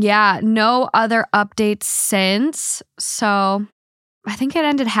 Yeah, no other updates since. So I think it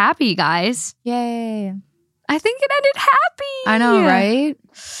ended happy, guys. Yay. I think it ended happy. I know, right?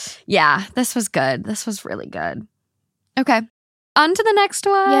 Yeah, this was good. This was really good. Okay. On to the next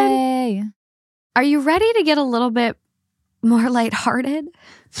one. Yay. Are you ready to get a little bit more lighthearted?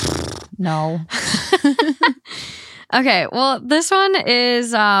 No. Okay, well, this one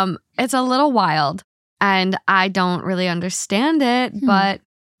is it's a little wild and I don't really understand it, but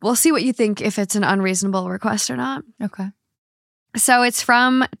we'll see what you think if it's an unreasonable request or not. Okay. So it's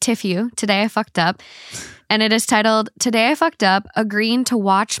from Tiffu, Today I Fucked Up, and it is titled, Today I Fucked Up, Agreeing to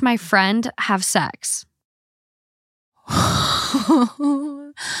Watch My Friend Have Sex.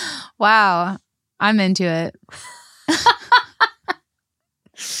 Wow. I'm into it.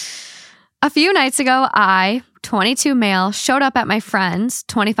 A few nights ago, I, 22 male, showed up at my friend's,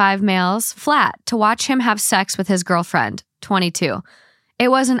 25 male's, flat to watch him have sex with his girlfriend, 22. It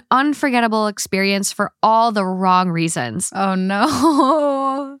was an unforgettable experience for all the wrong reasons. Oh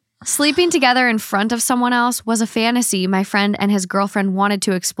no. Sleeping together in front of someone else was a fantasy my friend and his girlfriend wanted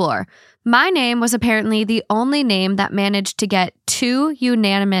to explore. My name was apparently the only name that managed to get 2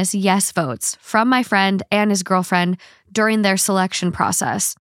 unanimous yes votes from my friend and his girlfriend during their selection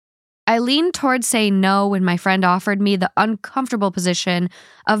process. I leaned towards saying no when my friend offered me the uncomfortable position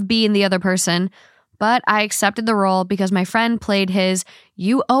of being the other person, but I accepted the role because my friend played his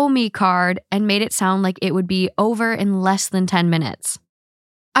 "you owe me" card and made it sound like it would be over in less than 10 minutes.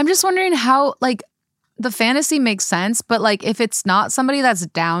 I'm just wondering how, like, the fantasy makes sense, but like if it's not somebody that's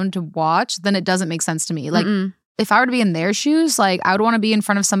down to watch, then it doesn't make sense to me. Like if I were to be in their shoes, like I would want to be in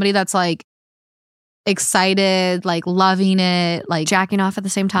front of somebody that's like excited, like loving it, like Jacking off at the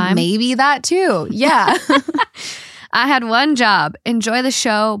same time. Maybe that too. Yeah. I had one job, enjoy the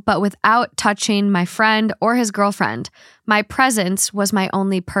show, but without touching my friend or his girlfriend. My presence was my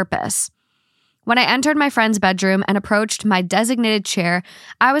only purpose. When I entered my friend's bedroom and approached my designated chair,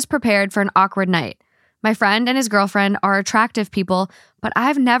 I was prepared for an awkward night. My friend and his girlfriend are attractive people, but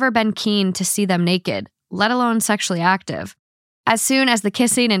I've never been keen to see them naked, let alone sexually active. As soon as the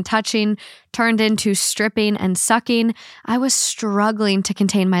kissing and touching turned into stripping and sucking, I was struggling to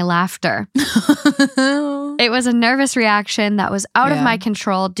contain my laughter. It was a nervous reaction that was out of my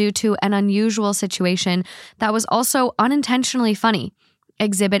control due to an unusual situation that was also unintentionally funny.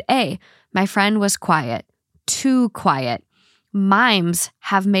 Exhibit A, my friend was quiet. Too quiet. Mimes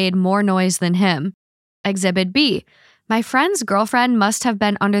have made more noise than him. Exhibit B, my friend's girlfriend must have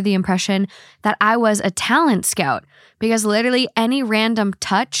been under the impression that I was a talent scout because literally any random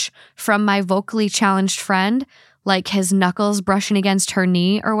touch from my vocally challenged friend, like his knuckles brushing against her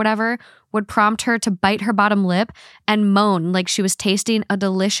knee or whatever, would prompt her to bite her bottom lip and moan like she was tasting a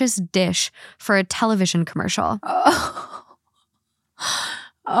delicious dish for a television commercial. Oh,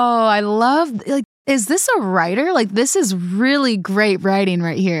 I love, like, Is this a writer? Like, this is really great writing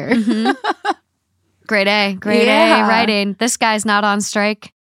right here. Mm-hmm. Grade A writing. This guy's not on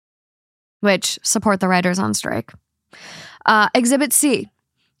strike, which support the writers on strike. Exhibit C.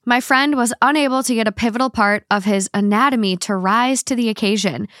 My friend was unable to get a pivotal part of his anatomy to rise to the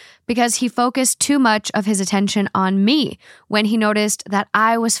occasion because he focused too much of his attention on me when he noticed that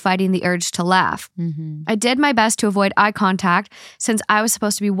I was fighting the urge to laugh. Mm-hmm. I did my best to avoid eye contact since I was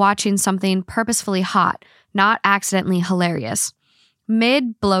supposed to be watching something purposefully hot, not accidentally hilarious.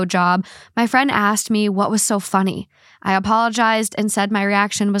 Mid-blowjob, my friend asked me what was so funny. I apologized and said my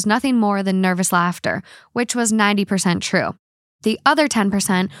reaction was nothing more than nervous laughter, which was 90% true. The other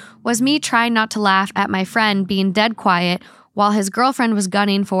 10% was me trying not to laugh at my friend being dead quiet while his girlfriend was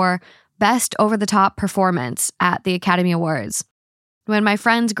gunning for best over-the-top performance at the Academy Awards. When my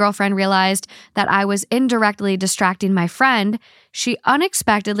friend's girlfriend realized that I was indirectly distracting my friend, she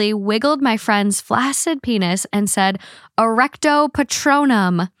unexpectedly wiggled my friend's flaccid penis and said, "Erecto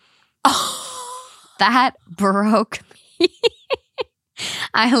patronum." Oh, that broke me.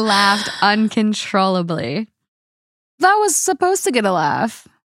 I laughed uncontrollably. That was supposed to get a laugh.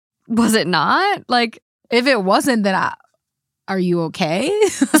 Was it not? Like, if it wasn't, then are you okay?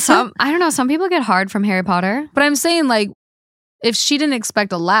 I don't know. Some people get hard from Harry Potter. But I'm saying, like, if she didn't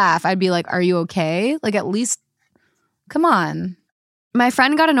expect a laugh, I'd be like, are you okay? Like, at least, come on. My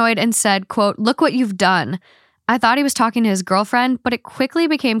friend got annoyed and said, quote, "Look what you've done." I thought he was talking to his girlfriend, but it quickly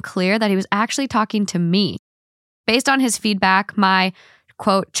became clear that he was actually talking to me. Based on his feedback, my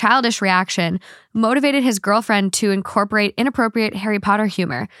quote, "childish reaction" motivated his girlfriend to incorporate inappropriate Harry Potter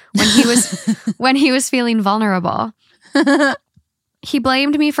humor when he was feeling vulnerable. He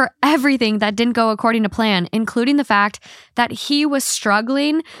blamed me for everything that didn't go according to plan, including the fact that he was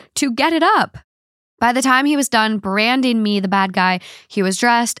struggling to get it up. By the time he was done branding me the bad guy, he was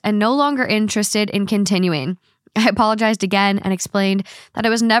dressed and no longer interested in continuing. I apologized again and explained that it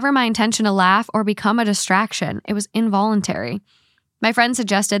was never my intention to laugh or become a distraction. It was involuntary. My friend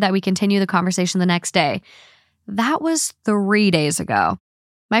suggested that we continue the conversation the next day. That was 3 days ago.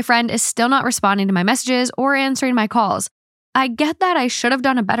 My friend is still not responding to my messages or answering my calls. I get that I should have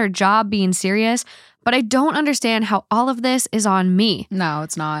done a better job being serious, but I don't understand how all of this is on me. No,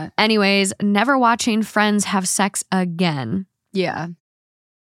 it's not. Anyways, never watching friends have sex again. Yeah.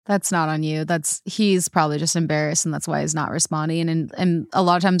 That's not on you. He's probably just embarrassed and that's why he's not responding. And a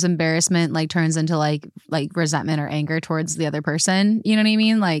lot of times embarrassment like turns into like resentment or anger towards the other person. You know what I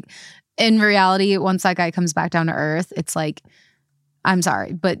mean? Like in reality, once that guy comes back down to earth, it's like, I'm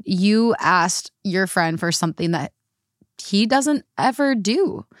sorry, but you asked your friend for something that he doesn't ever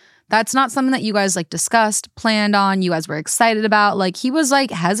do. That's not something that you guys like discussed, planned on, you guys were excited about. Like he was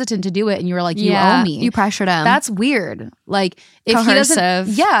like hesitant to do it and you were like, you owe me. You pressured him. That's weird. Like if Coercive.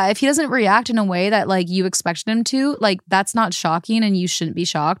 if he doesn't react in a way that like you expected him to, like that's not shocking and you shouldn't be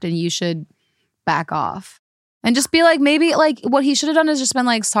shocked and you should back off. And just be like, maybe like what he should have done is just been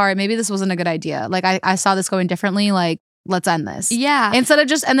like, sorry, maybe this wasn't a good idea. Like I saw this going differently. Like, let's end this. Yeah. Instead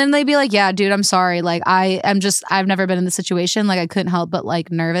of and then they'd be like, yeah, dude, I'm sorry. Like, I've never been in this situation. Like, I couldn't help but like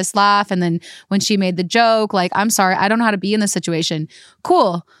nervous laugh. And then when she made the joke, like, I'm sorry, I don't know how to be in this situation.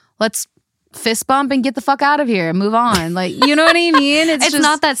 Cool. Let's fist bump and get the fuck out of here and move on. Like, you know what I mean? It's just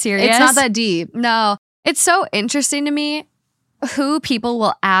not that serious. It's not that deep. No. It's so interesting to me who people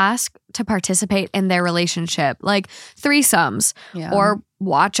will ask to participate in their relationship. Like threesomes or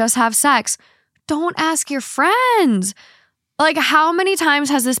watch us have sex. Don't ask your friends. Like, how many times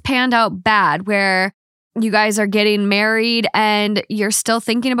has this panned out bad where you guys are getting married and you're still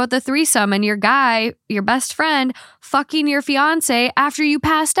thinking about the threesome and your guy, your best friend, fucking your fiance after you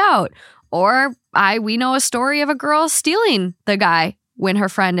passed out? Or we know a story of a girl stealing the guy when her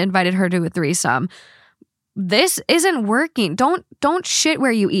friend invited her to a threesome. This isn't working. Don't shit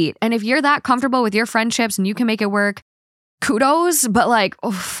where you eat. And if you're that comfortable with your friendships and you can make it work, kudos, but like,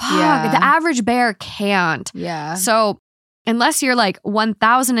 oh, fuck, the average bear can't. Yeah. So unless you're like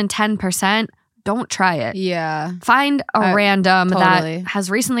 1010%, don't try it. Yeah. Find a random that has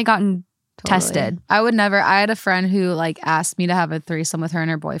recently gotten tested. I would never. I had a friend who like asked me to have a threesome with her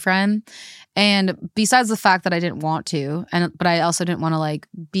and her boyfriend. And besides the fact that I didn't want to, but I also didn't want to like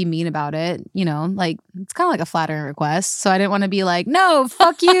be mean about it, you know, like it's kind of like a flattering request. So I didn't want to be like, no,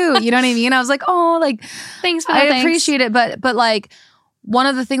 fuck you. You know what I mean? I was like, oh, like, thanks for I appreciate it. But like one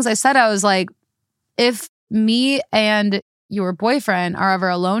of the things I said, I was like, if me and your boyfriend are ever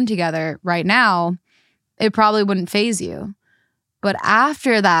alone together right now, it probably wouldn't faze you. But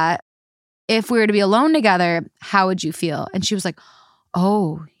after that, if we were to be alone together, how would you feel? And she was like,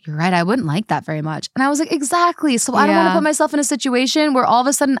 oh, you're right. I wouldn't like that very much. And I was like, exactly. So I don't want to put myself in a situation where all of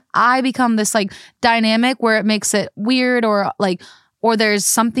a sudden I become this like dynamic where it makes it weird or like, or there's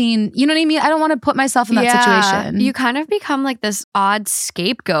something, you know what I mean? I don't want to put myself in that situation. You kind of become like this odd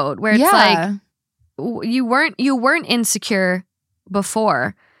scapegoat where it's like you weren't insecure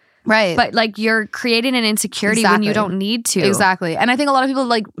before. Right. But like you're creating an insecurity when you don't need to. Exactly. And I think a lot of people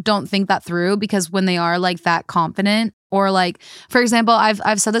like don't think that through because when they are like that confident or like, for example,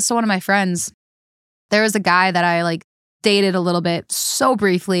 I've said this to one of my friends. There was a guy that I like dated a little bit so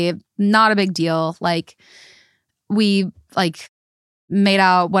briefly, not a big deal. Like we like made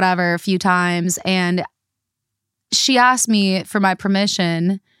out whatever a few times and she asked me for my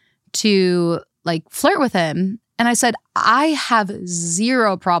permission to like flirt with him. And I said, I have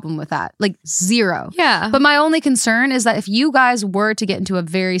zero problem with that. Like zero. Yeah. But my only concern is that if you guys were to get into a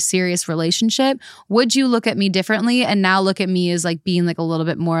very serious relationship, would you look at me differently and now look at me as like being like a little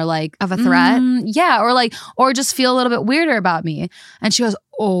bit more like of a threat? Yeah. Or like, or just feel a little bit weirder about me. And she goes,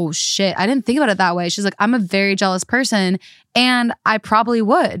 oh shit, I didn't think about it that way. She's like, I'm a very jealous person and I probably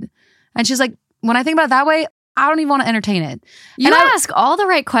would. And she's like, when I think about it that way, I don't even want to entertain it. You ask all the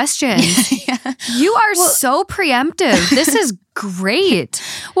right questions. Yeah. You are so preemptive. This is great.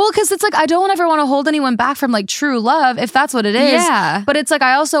 Well, because it's like, I don't ever want to hold anyone back from like true love, if that's what it is. Yeah. But it's like,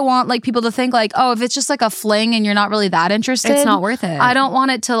 I also want like people to think like, oh, if it's just like a fling and you're not really that interested, it's not worth it. I don't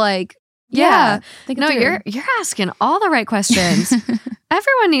want it to like, No, you're asking all the right questions.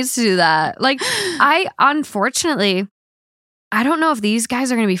 Everyone needs to do that. Like, unfortunately, I don't know if these guys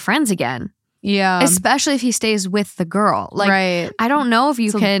are going to be friends again. Yeah. Especially if he stays with the girl. Like, right. I don't know if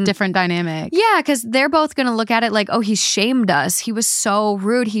you can. A different dynamic. Yeah, because they're both going to look at it like, oh, he shamed us. He was so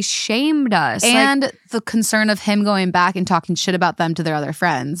rude. He shamed us. And like, the concern of him going back and talking shit about them to their other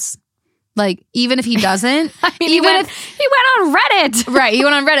friends. Like, even if he doesn't. I mean, he went on Reddit. Right, he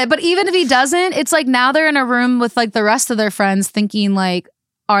went on Reddit. But even if he doesn't, it's like now they're in a room with like the rest of their friends thinking like,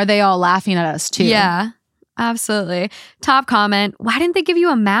 are they all laughing at us too? Yeah. Absolutely. Top comment. Why didn't they give you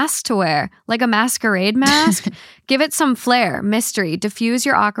a mask to wear? Like a masquerade mask? Give it some flair, mystery, diffuse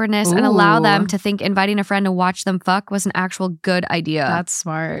your awkwardness, and allow them to think inviting a friend to watch them fuck was an actual good idea. That's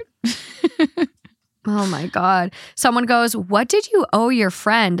smart. Oh my God. Someone goes, what did you owe your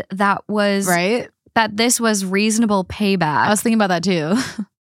friend that was right? That this was reasonable payback? I was thinking about that too.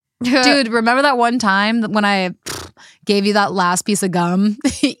 Dude, remember that one time when I gave you that last piece of gum?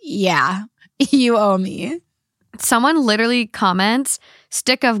 Yeah. You owe me. Someone literally comments,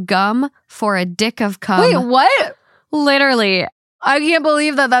 stick of gum for a dick of cum. Wait, what? Literally. I can't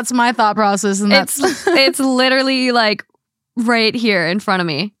believe that that's my thought process. And it's literally like right here in front of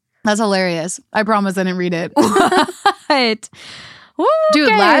me. That's hilarious. I promise I didn't read it. What? Dude,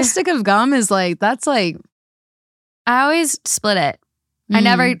 Okay. last stick of gum is like, that's like. I always split it.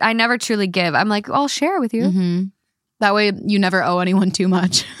 I never truly give. I'm like, I'll share with you. Mm-hmm. That way you never owe anyone too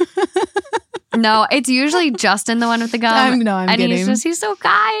much. No, it's usually Justin, the one with the gum. I'm and kidding. He's so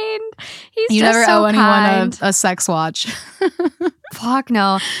kind. You just never so owe anyone kind. a sex watch. Fuck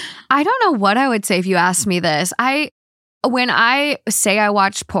no. I don't know what I would say if you asked me this. When I say I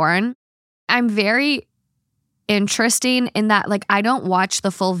watch porn, I'm very interesting in that like I don't watch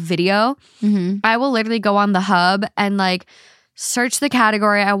the full video. Mm-hmm. I will literally go on the hub and like search the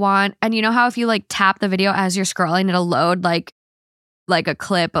category I want. And you know how if you like tap the video as you're scrolling, it'll load like a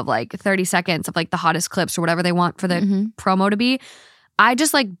clip of like 30 seconds of like the hottest clips or whatever they want for the promo to be. I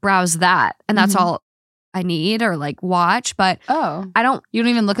just like browse that and that's all I need or like watch. But you don't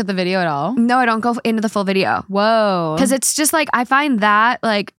even look at the video at all? No, I don't go into the full video. Whoa. Because it's just like, I find that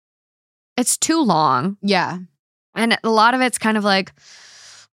like, it's too long. Yeah. And a lot of it's kind of like,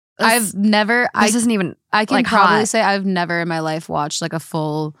 I've never, this isn't even, I can like, probably hot. say I've never in my life watched like a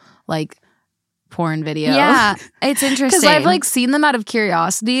full like porn video. Yeah, it's interesting. Because I've like seen them out of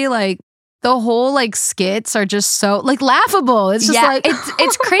curiosity. Like the whole like skits are just so like laughable. It's just like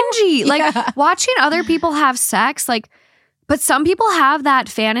it's cringy. Like watching other people have sex, like, but some people have that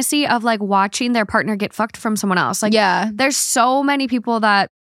fantasy of like watching their partner get fucked from someone else. Like, there's so many people that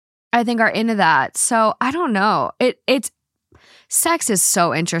I think are into that. So I don't know. It's sex is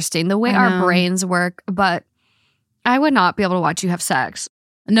so interesting, the way our brains work, but I would not be able to watch you have sex.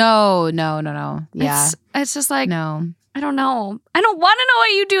 No. Yeah. It's just like, no. I don't know. I don't want to know what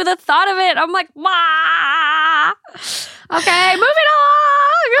you do. The thought of it, I'm like, wah. Okay, moving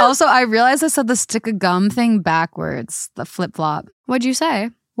on. Also, I realized I said the stick of gum thing backwards, the flip-flop. What'd you say?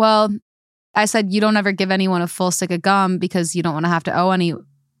 Well, I said you don't ever give anyone a full stick of gum because you don't want to have to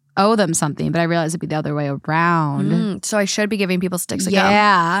owe them something, but I realized it'd be the other way around. So I should be giving people sticks of gum.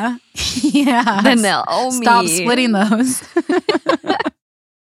 Yeah. Then they'll owe me. Stop splitting those.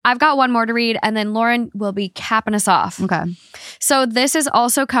 I've got one more to read, and then Lauren will be capping us off. Okay. So this is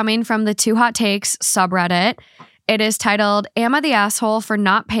also coming from the Two Hot Takes subreddit. It is titled, Am I the Asshole for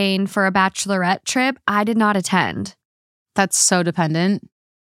Not Paying for a Bachelorette Trip I Did Not Attend? That's so dependent.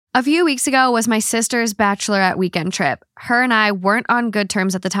 A few weeks ago was my sister's bachelorette weekend trip. Her and I weren't on good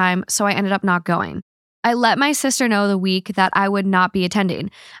terms at the time, so I ended up not going. I let my sister know the week that I would not be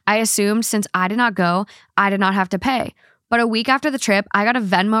attending. I assumed since I did not go, I did not have to pay. But a week after the trip, I got a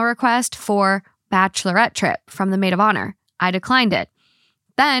Venmo request for bachelorette trip from the maid of honor. I declined it.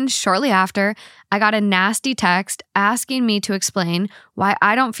 Then, shortly after, I got a nasty text asking me to explain why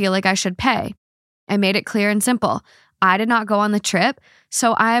I don't feel like I should pay. I made it clear and simple. I did not go on the trip,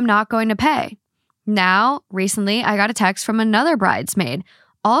 so I am not going to pay. Now, recently, I got a text from another bridesmaid,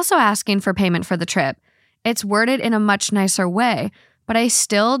 also asking for payment for the trip. It's worded in a much nicer way, but I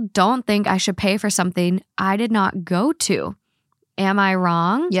still don't think I should pay for something I did not go to. Am I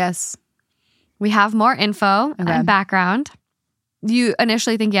wrong? Yes. We have more info and background. You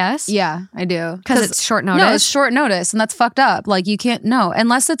initially think yes? Yeah, I do. Because it's short notice? No, it's short notice, and that's fucked up. Like, you can't, no.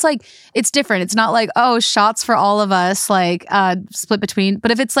 Unless it's like, it's different. It's not like, oh, shots for all of us, like, split between.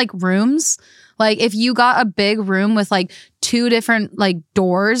 But if it's like rooms, like if you got a big room with like 2 different like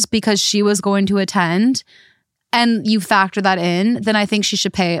doors because she was going to attend, and you factor that in, then I think she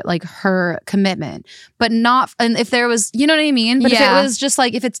should pay like her commitment. But not, and if there was, you know what I mean? But if it was just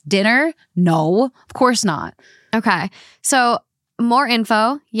like, if it's dinner, no, of course not. Okay. So more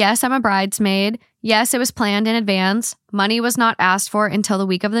info. Yes, I'm a bridesmaid. Yes, it was planned in advance. Money was not asked for until the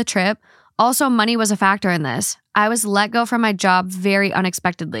week of the trip. Also, money was a factor in this. I was let go from my job very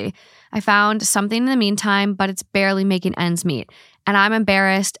unexpectedly. I found something in the meantime, but it's barely making ends meet. And I'm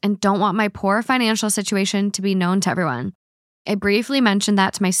embarrassed and don't want my poor financial situation to be known to everyone. I briefly mentioned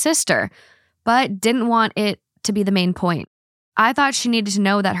that to my sister, but didn't want it to be the main point. I thought she needed to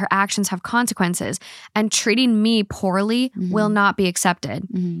know that her actions have consequences, and treating me poorly will not be accepted.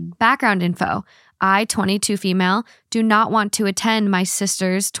 Background info. I, 22 female, do not want to attend my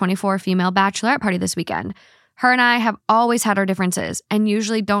sister's 24 female bachelorette party this weekend. Her and I have always had our differences and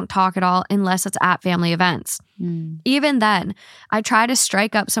usually don't talk at all unless it's at family events. Even then, I try to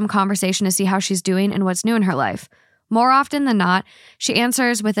strike up some conversation to see how she's doing and what's new in her life. More often than not, she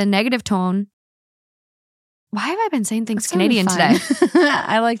answers with a negative tone. Why have I been saying things Canadian today?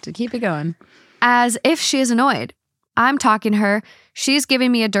 I like to keep it going. As if she is annoyed. I'm talking to her, she's giving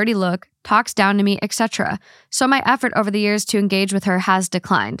me a dirty look, talks down to me, etc. So my effort over the years to engage with her has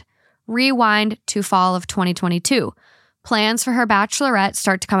declined. Rewind to fall of 2022. Plans for her bachelorette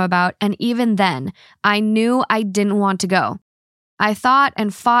start to come about, and even then, I knew I didn't want to go. I thought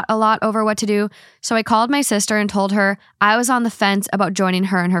and fought a lot over what to do, so I called my sister and told her I was on the fence about joining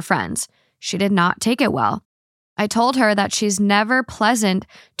her and her friends. She did not take it well. I told her that she's never pleasant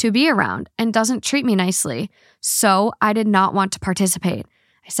to be around and doesn't treat me nicely, so I did not want to participate.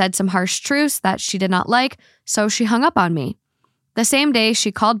 I said some harsh truths that she did not like, so she hung up on me. The same day,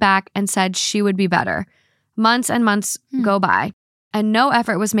 she called back and said she would be better. Months and months go by, and no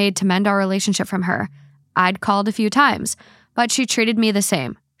effort was made to mend our relationship from her. I'd called a few times, but she treated me the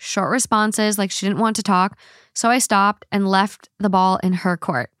same. Short responses like she didn't want to talk, so I stopped and left the ball in her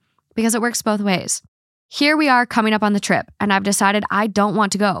court, because it works both ways. Here we are coming up on the trip, and I've decided I don't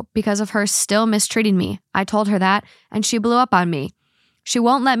want to go because of her still mistreating me. I told her that, and she blew up on me. She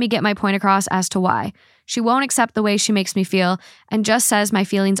won't let me get my point across as to why. She won't accept the way she makes me feel and just says my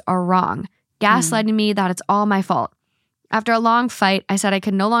feelings are wrong, gaslighting me that it's all my fault. After a long fight, I said I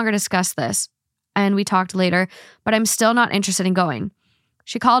could no longer discuss this, and we talked later, but I'm still not interested in going.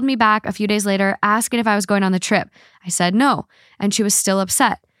 She called me back a few days later asking if I was going on the trip. I said no, and she was still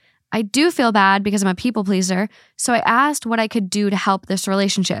upset. I do feel bad because I'm a people pleaser, so I asked what I could do to help this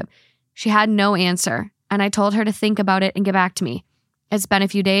relationship. She had no answer, and I told her to think about it and get back to me. It's been a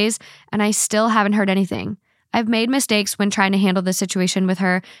few days, and I still haven't heard anything. I've made mistakes when trying to handle this situation with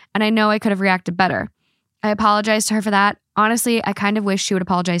her, and I know I could have reacted better. I apologized to her for that. Honestly, I kind of wish she would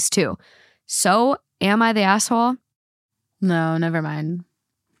apologize too. So, am I the asshole? No, never mind.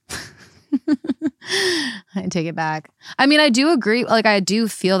 I take it back. I mean, I do agree. Like, I do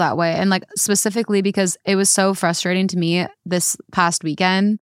feel that way. And like, specifically because it was so frustrating to me this past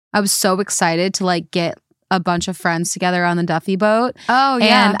weekend. I was so excited to like get a bunch of friends together on the Duffy boat. Oh,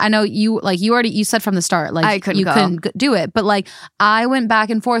 yeah. And I know you said from the start, like, I couldn't go. couldn't do it. But like, I went back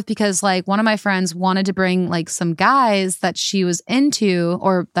and forth because like one of my friends wanted to bring like some guys that she was into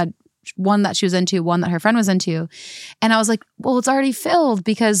or that one that she was into, one that her friend was into. And I was like, well, it's already filled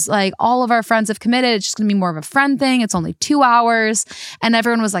because like all of our friends have committed. It's just going to be more of a friend thing. It's only 2 hours. And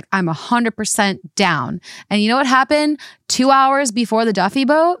everyone was like, I'm 100% down. And you know what happened? 2 hours before the Duffy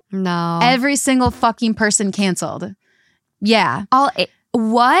boat? No. Every single fucking person canceled. Yeah.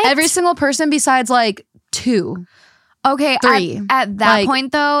 What? Every single person besides like 2. Okay. 3. At that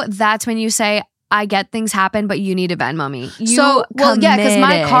point though, that's when you say, I get things happen, but you need to Venmo me. Yeah, because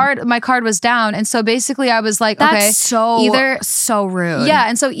my card was down, and so basically I was like, that's okay, so rude. Yeah,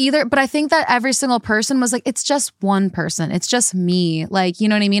 and so but I think that every single person was like, it's just one person, it's just me, like, you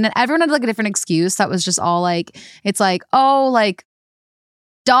know what I mean? And everyone had like a different excuse that was just all like, it's like, oh, like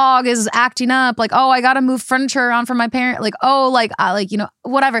dog is acting up, like, oh, I gotta move furniture around for my parent, like, oh, like I like, you know,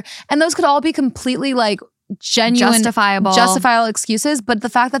 whatever, and those could all be completely like genuine justifiable excuses, but the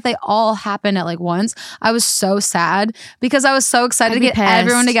fact that they all happened at like once, I was so sad because I was so excited to get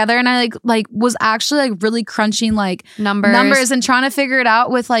everyone together, and I like was actually like really crunching like numbers and trying to figure it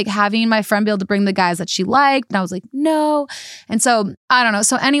out with like having my friend be able to bring the guys that she liked, and I was like, no. And so I don't know.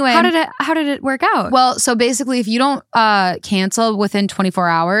 So anyway, how did it work out? Well, so basically if you don't cancel within 24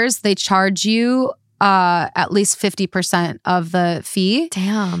 hours, they charge you at least 50% of the fee.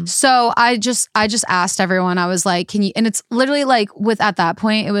 Damn. So I just asked everyone, I was like, can you, and it's literally like at that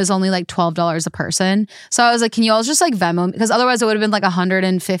point, it was only like $12 a person. So I was like, can you all just like Venmo me? Because otherwise it would have been like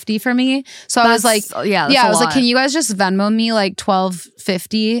 150 for me. So I was like, I was like, can you guys just Venmo me like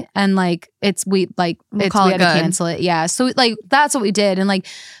 $12.50? And like, we had to cancel it. Yeah. So like, that's what we did. And like,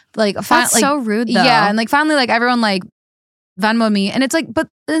 that's so rude though. Yeah. And like finally, like everyone like Venmo me, and it's like, but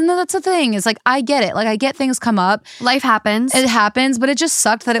and that's the thing, is like, I get it, like I get things come up, life happens, it happens, but it just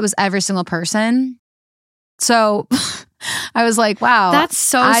sucked that it was every single person. So I was like, wow, that's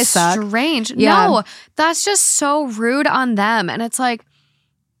so strange. Yeah. No, that's just so rude on them. And it's like,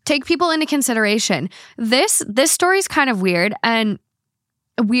 take people into consideration. This story is kind of weird, and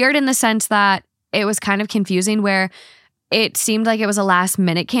weird in the sense that it was kind of confusing, where it seemed like it was a last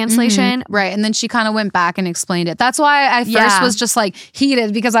minute cancellation. Mm-hmm. Right. And then she kind of went back and explained it. That's why I first was just like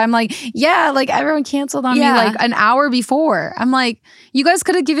heated, because I'm like, yeah, like everyone canceled on me like an hour before. I'm like, you guys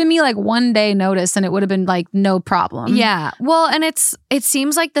could have given me like 1 day notice and it would have been like no problem. Yeah. Well, and it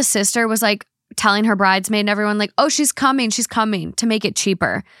seems like the sister was like telling her bridesmaid and everyone like, oh, she's coming to make it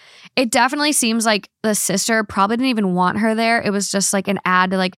cheaper. It definitely seems like the sister probably didn't even want her there. It was just like an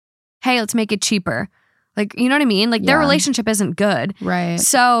ad to like, hey, let's make it cheaper. Like, you know what I mean? Like their relationship isn't good. Right.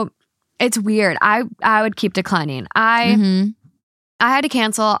 So it's weird. I would keep declining. I had to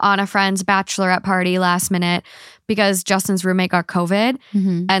cancel on a friend's bachelorette party last minute because Justin's roommate got COVID.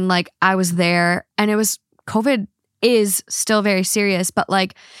 And like I was there, and COVID is still very serious, but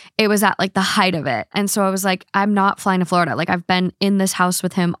like it was at like the height of it. And so I was like, I'm not flying to Florida. Like I've been in this house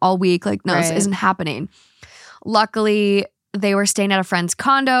with him all week. Like, no, this isn't happening. Luckily, they were staying at a friend's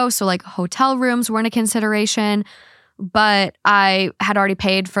condo, so like hotel rooms weren't a consideration. But I had already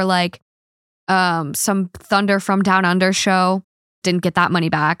paid for like some Thunder from Down Under show. Didn't get that money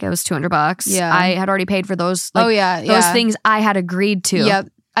back. It was $200. Yeah, I had already paid for those. Like, those things I had agreed to. Yep.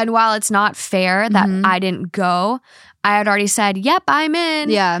 And while it's not fair that I didn't go, I had already said, yep, I'm in.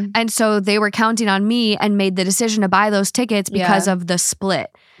 Yeah. And so they were counting on me and made the decision to buy those tickets because of the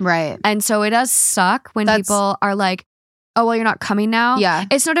split. Right. And so it does suck when people are like, oh, well, you're not coming now. Yeah.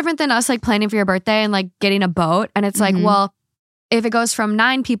 It's no different than us like planning for your birthday and like getting a boat. And it's like, well, if it goes from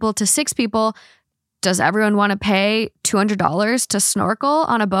 9 people to 6 people, does everyone want to pay $200 to snorkel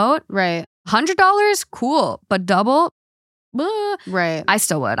on a boat? Right. $100? Cool. But double? Right. I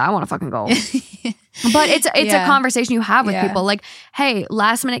still would. I want to fucking go. But it's a conversation you have with people. Like, hey,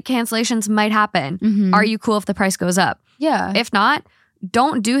 last minute cancellations might happen. Are you cool if the price goes up? Yeah. If not,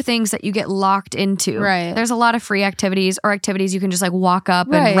 don't do things that you get locked into. Right. There's a lot of free activities or activities you can just like walk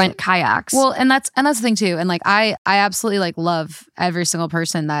up and rent kayaks. Well, and that's the thing too. And like I absolutely like love every single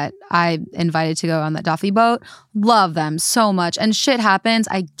person that I invited to go on that Duffy boat. Love them so much. And shit happens.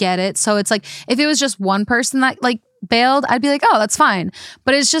 I get it. So it's like if it was just one person that like bailed, I'd be like, oh, that's fine.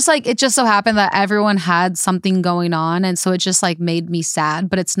 But it's just like, it just so happened that everyone had something going on. And so it just like made me sad.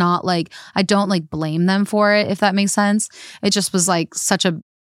 But it's not like, I don't like blame them for it, if that makes sense. It just was like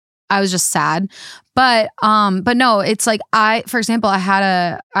I was just sad. But no, it's like for example,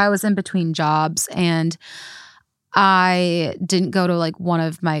 I was in between jobs, and I didn't go to like one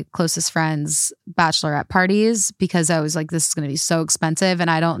of my closest friends' bachelorette parties because I was like, this is going to be so expensive and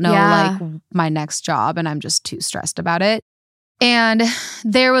I don't know like my next job, and I'm just too stressed about it. And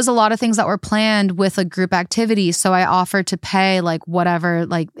there was a lot of things that were planned with a group activity. So I offered to pay like whatever,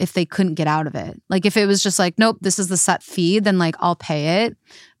 like if they couldn't get out of it. Like if it was just like, nope, this is the set fee, then like I'll pay it.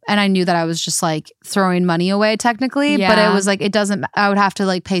 And I knew that I was just like throwing money away technically, but it was like, I would have to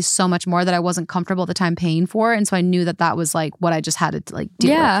like pay so much more that I wasn't comfortable at the time paying for. And so I knew that that was like what I just had to like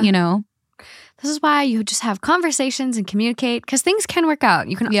deal with, you know? This is why you just have conversations and communicate, because things can work out.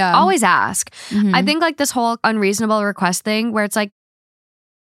 You can always ask. I think like this whole unreasonable request thing where it's like,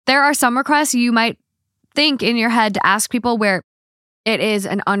 there are some requests you might think in your head to ask people where it is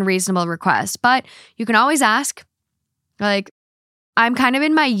an unreasonable request, but you can always ask. Like, I'm kind of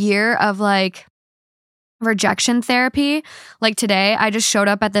in my year of like rejection therapy. Like today, I just showed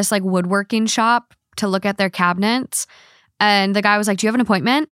up at this like woodworking shop to look at their cabinets. And the guy was like, "Do you have an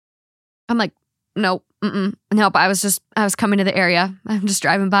appointment?" I'm like, "Nope. Nope. I was coming to the area. I'm just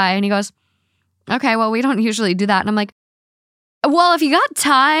driving by." And he goes, "Okay, well, we don't usually do that." And I'm like, "Well, if you got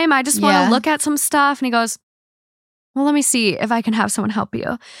time, I just want to look at some stuff." And he goes, "Well, let me see if I can have someone help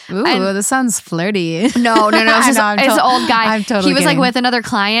you." Ooh, this sounds flirty. No. It's an old guy. I'm totally He was kidding. like with another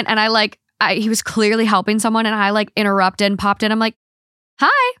client, and he was clearly helping someone, and I like interrupted and popped in. I'm like,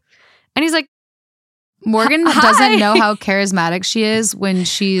 "Hi," and he's like, Morgan "Hi." doesn't know how charismatic she is when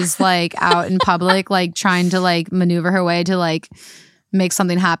she's like out in public, like trying to like maneuver her way to like make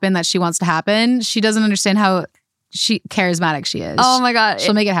something happen that she wants to happen. She doesn't understand how charismatic she is. Oh my God.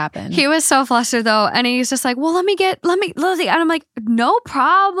 She'll make it happen. He was so flustered though. And he's just like, "Well, let me. And I'm like, "No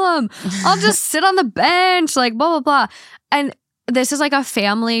problem. I'll just sit on the bench," like blah, blah, blah. And this is like a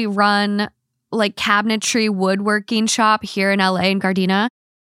family run, like cabinetry woodworking shop here in LA in Gardena.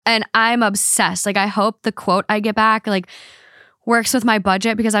 And I'm obsessed. Like, I hope the quote I get back like works with my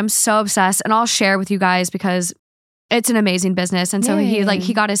budget, because I'm so obsessed, and I'll share with you guys because it's an amazing business. And so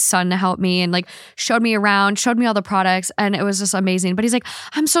he got his son to help me and like showed me around, showed me all the products, and it was just amazing. But he's like,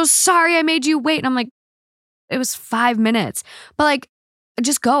 "I'm so sorry I made you wait." And I'm like, it was 5 minutes. But like,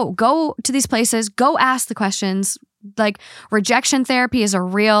 just go to these places, go ask the questions. Like, rejection therapy is a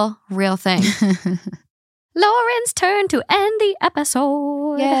real thing. Lauren's turn to end the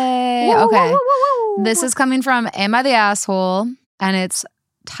episode. Yay. Woo, Okay. woo, woo, woo. This is coming from Am I the Asshole? And it's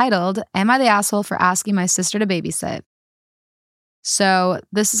titled, "Am I the Asshole for Asking My Sister to Babysit?" So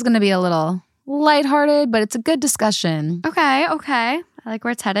this is going to be a little lighthearted, but it's a good discussion. Okay. I like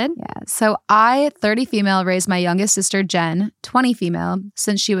where it's headed. Yeah. So I, 30 female, raised my youngest sister, Jen, 20 female,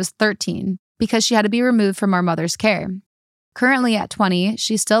 since she was 13 because she had to be removed from our mother's care. Currently at 20,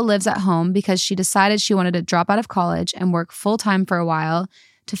 she still lives at home because she decided she wanted to drop out of college and work full-time for a while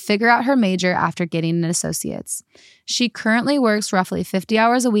to figure out her major after getting an associate's. She currently works roughly 50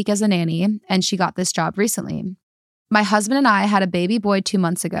 hours a week as a nanny, and she got this job recently. My husband and I had a baby boy 2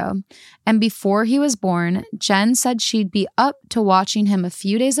 months ago, and before he was born, Jen said she'd be up to watching him a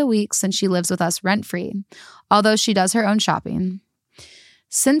few days a week since she lives with us rent-free, although she does her own shopping.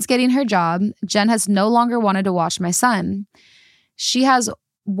 Since getting her job, Jen has no longer wanted to watch my son. She has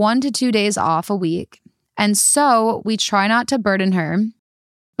 1 to 2 days off a week, and so we try not to burden her.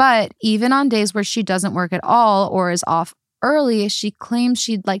 But even on days where she doesn't work at all or is off early, she claims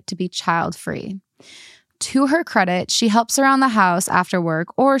she'd like to be child-free. To her credit, she helps around the house after work,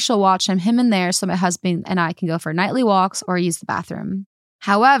 or she'll watch him and there so my husband and I can go for nightly walks or use the bathroom.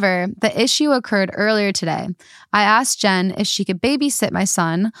 However, the issue occurred earlier today. I asked Jen if she could babysit my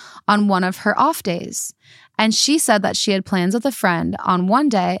son on one of her off days, and she said that she had plans with a friend on one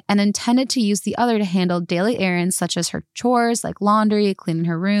day and intended to use the other to handle daily errands such as her chores like laundry, cleaning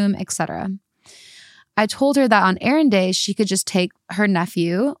her room, etc. I told her that on errand days, she could just take her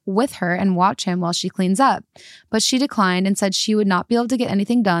nephew with her and watch him while she cleans up. But she declined and said she would not be able to get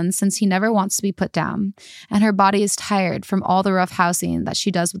anything done since he never wants to be put down, and her body is tired from all the rough housing that she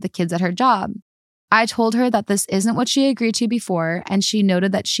does with the kids at her job. I told her that this isn't what she agreed to before, and she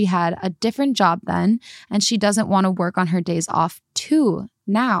noted that she had a different job then, and she doesn't want to work on her days off too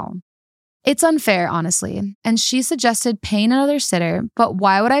now. It's unfair, honestly, and she suggested paying another sitter, but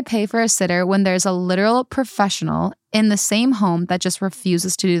why would I pay for a sitter when there's a literal professional in the same home that just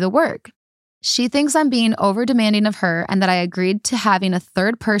refuses to do the work? She thinks I'm being over-demanding of her and that I agreed to having a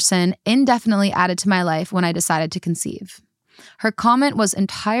third person indefinitely added to my life when I decided to conceive. Her comment was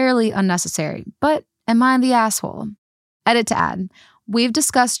entirely unnecessary, but am I the asshole? Edit to add. We've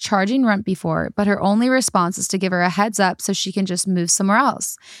discussed charging rent before, but her only response is to give her a heads up so she can just move somewhere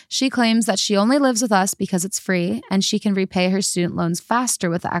else. She claims that she only lives with us because it's free and she can repay her student loans faster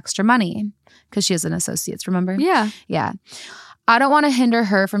with the extra money because she has an associate's, remember? Yeah. Yeah. I don't want to hinder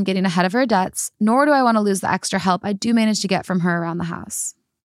her from getting ahead of her debts, nor do I want to lose the extra help I do manage to get from her around the house.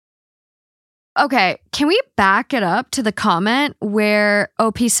 Okay, can we back it up to the comment where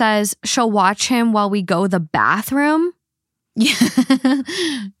OP says she'll watch him while we go to the bathroom?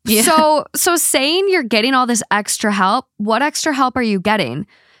 Yeah. So saying you're getting all this extra help, what extra help are you getting?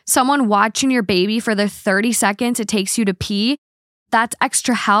 someone watching your baby for the 30 seconds it takes you to pee, that's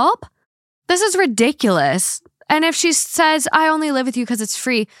extra help? This is ridiculous. And if she says, I only live with you because it's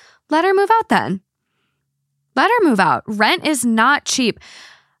free, let her move out then. Let her move out. Rent is not cheap.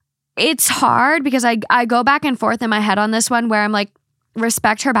 It's hard because I go back and forth in my head on this one where I'm like,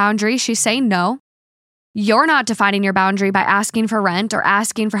 respect her boundary. She's saying no. You're not defining your boundary by asking for rent or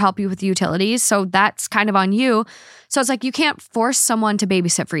asking for help you with utilities. So that's kind of on you. So it's like you can't force someone to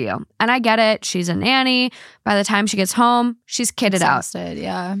babysit for you. And I get it. She's a nanny. By the time she gets home, she's kidded out.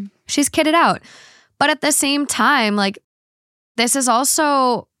 Yeah. She's kidded out. But at the same time, like, this is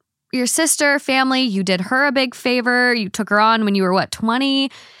also your sister, family. You did her a big favor. You took her on when you were,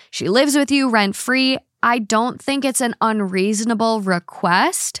 20? She lives with you rent free. I don't think it's an unreasonable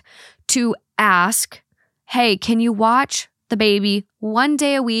request to ask, hey, can you watch the baby one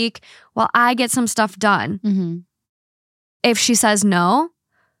day a week while I get some stuff done? Mm-hmm. If she says no,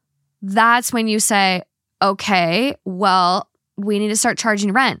 that's when you say, okay, well, we need to start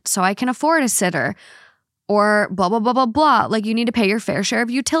charging rent so I can afford a sitter or blah, blah, blah, blah, blah. Like, you need to pay your fair share of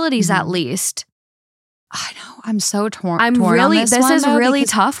utilities at least. I know. I'm so torn. This is a really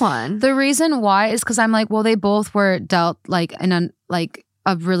tough one. The reason why is because I'm like, well, they both were dealt like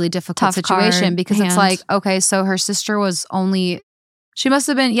a really difficult Tough situation because hand. it's like, okay, so her sister was only, she must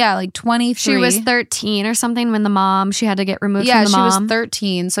have been, like 23. She was 13 or something when she had to get removed from the mom. Yeah, she was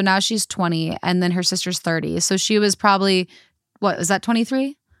 13. So now she's 20 and then her sister's 30. So she was probably, what, was that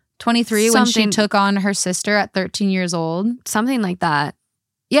 23? 23 when she took on her sister at 13 years old. Something like that.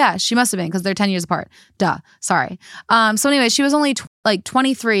 Yeah, she must have been because they're 10 years apart. Duh. Sorry. So anyway, she was only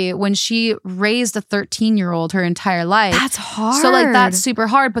 23 when she raised a 13-year-old her entire life. That's hard. So like that's super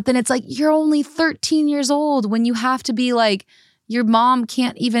hard. But then it's like you're only 13 years old when you have to be like your mom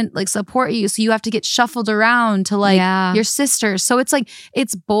can't even like support you. So you have to get shuffled around to like your sister. So it's like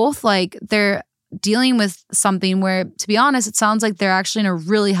it's both like they're dealing with something where, to be honest, it sounds like they're actually in a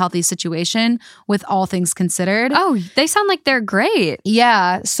really healthy situation with all things considered. Oh, they sound like they're great.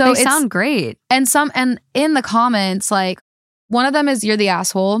 Yeah. So they sound great. And in the comments, like one of them is, you're the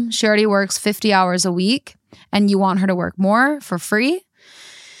asshole. She already works 50 hours a week and you want her to work more for free.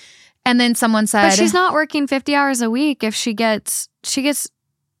 And then someone said, but she's not working 50 hours a week if she gets because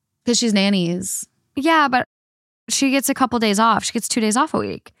she's nannies. Yeah, but she gets a couple days off. She gets 2 days off a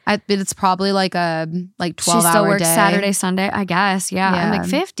week. It's probably like a 12-hour day. She still works Saturday, Sunday, I guess. Yeah. I'm like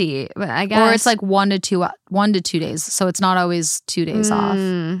 50, but I guess. Or it's like 1 to 2 days. So it's not always 2 days off.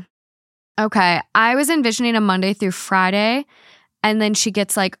 Okay. I was envisioning a Monday through Friday, and then she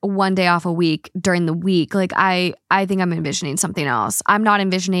gets like 1 day off a week during the week. Like I think I'm envisioning something else. I'm not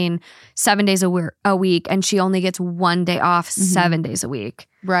envisioning 7 days a week and she only gets 1 day off 7 days a week.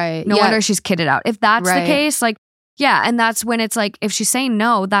 Right. No wonder she's kidded out. If that's the case, like, yeah. And that's when it's like, if she's saying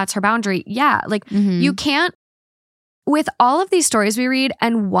no, that's her boundary. Yeah. Like you can't, with all of these stories we read,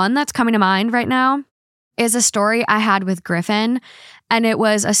 and one that's coming to mind right now is a story I had with Griffin. And it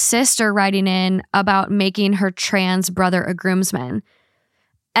was a sister writing in about making her trans brother a groomsman.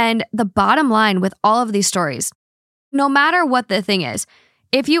 And the bottom line with all of these stories, no matter what the thing is,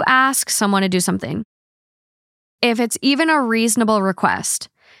 if you ask someone to do something, if it's even a reasonable request,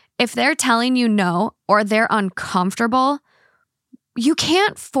 if they're telling you no or they're uncomfortable, you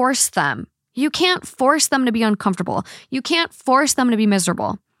can't force them. You can't force them to be uncomfortable. You can't force them to be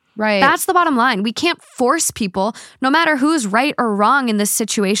miserable. Right. That's the bottom line. We can't force people, no matter who's right or wrong in this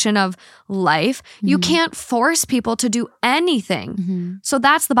situation of life. You can't force people to do anything. So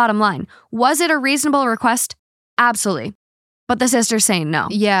that's the bottom line. Was it a reasonable request? Absolutely. But the sister's saying no.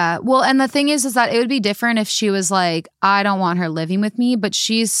 Yeah. Well, and the thing is that it would be different if she was like, I don't want her living with me, but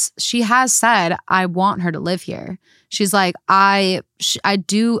she has said, I want her to live here. She's like, she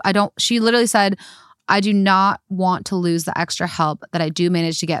literally said, I do not want to lose the extra help that I do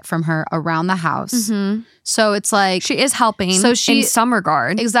manage to get from her around the house. So it's like, she is helping in some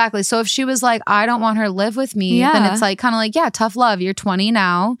regard. Exactly. So if she was like, I don't want her to live with me, then it's like kind of like, yeah, tough love. You're 20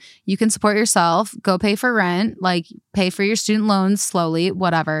 now. You can support yourself. Go pay for rent, like pay for your student loans slowly,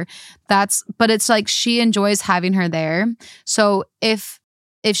 whatever. But it's like she enjoys having her there. So if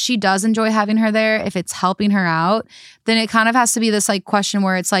she does enjoy having her there, if it's helping her out, then it kind of has to be this like question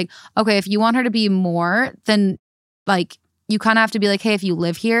where it's like, okay, if you want her to be more, then like you kind of have to be like, hey, if you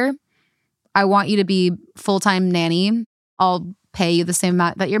live here, I want you to be full-time nanny. I'll pay you the same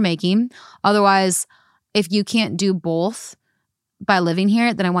amount that you're making. Otherwise, if you can't do both by living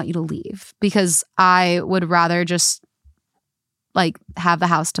here, then I want you to leave because I would rather just like have the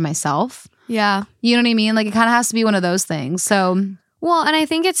house to myself. Yeah. You know what I mean? Like it kind of has to be one of those things. So well, and I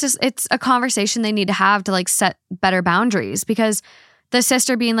think it's a conversation they need to have to like set better boundaries because the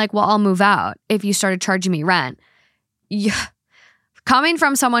sister being like, well, I'll move out if you started charging me rent. Yeah. Coming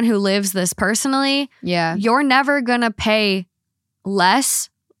from someone who lives this personally, you're never going to pay less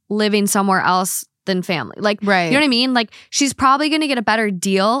living somewhere else than family. Like, right. You know what I mean? Like, she's probably going to get a better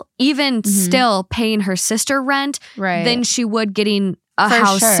deal, even still paying her sister rent than she would getting a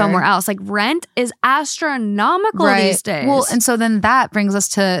house somewhere else. Like, rent is astronomical these days. Well, and so then that brings us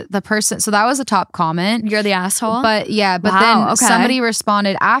to the person. So that was a top comment. You're the asshole. But then somebody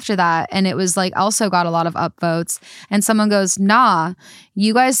responded after that, and it was like also got a lot of upvotes. And someone goes, nah,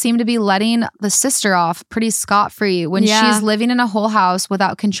 you guys seem to be letting the sister off pretty scot-free when she's living in a whole house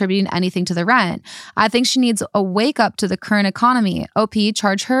without contributing anything to the rent. I think she needs a wake up to the current economy. OP,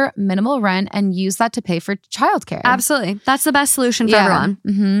 charge her minimal rent and use that to pay for childcare. Absolutely. That's the best solution for everyone.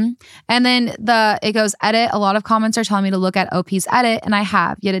 Mm-hmm. And then it goes, edit. A lot of comments are telling me to look at OP's edit, and I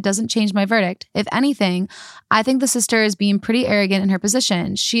have, yet it doesn't change my verdict. If anything, I think the sister is being pretty arrogant in her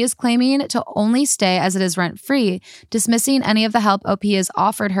position. She is claiming to only stay as it is rent-free, dismissing any of the help OP has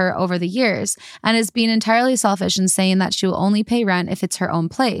offered her over the years, and is being entirely selfish in saying that she will only pay rent if it's her own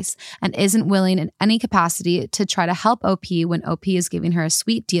place, and isn't willing in any capacity to try to help OP when OP is giving her a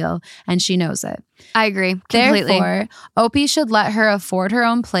sweet deal, and she knows it. I agree completely. Therefore, OP should let her afford her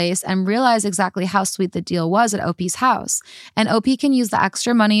own place and realize exactly how sweet the deal was at OP's house. And OP can use the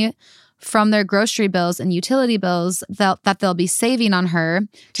extra money from their grocery bills and utility bills that they'll be saving on her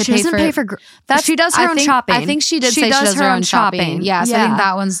to she doesn't pay for she does her own shopping. I think she did say she does her own shopping. Yeah, so I think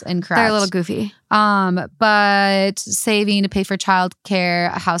that one's incorrect. They're a little goofy. But saving to pay for childcare,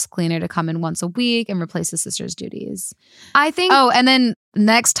 a house cleaner to come in once a week and replace the sister's duties. I think. Oh, and then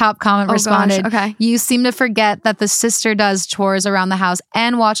next top comment responded, gosh, okay. You seem to forget that the sister does chores around the house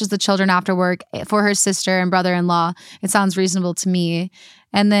and watches the children after work for her sister and brother-in-law. It sounds reasonable to me.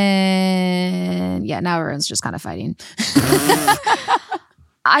 And then, now everyone's just kind of fighting.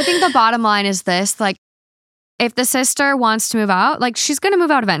 I think the bottom line is this, like, if the sister wants to move out, like, she's going to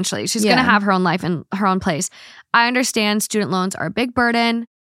move out eventually. She's going to have her own life and her own place. I understand student loans are a big burden.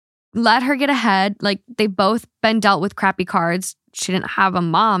 Let her get ahead. Like, they've both been dealt with crappy cards. She didn't have a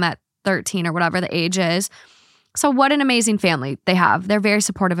mom at 13 or whatever the age is. So what an amazing family they have. They're very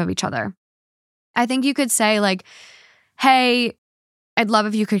supportive of each other. I think you could say, like, hey, I'd love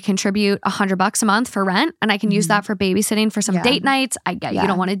if you could contribute $100 a month for rent, and I can use that for babysitting for some date nights. I get you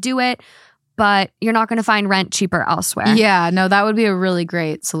don't want to do it, but you're not going to find rent cheaper elsewhere. Yeah, no, that would be a really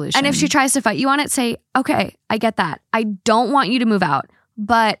great solution. And if she tries to fight you on it, say, okay, I get that. I don't want you to move out,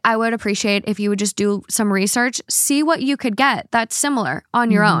 but I would appreciate if you would just do some research, see what you could get that's similar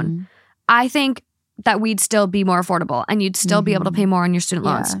on your own. I think that we'd still be more affordable and you'd still be able to pay more on your student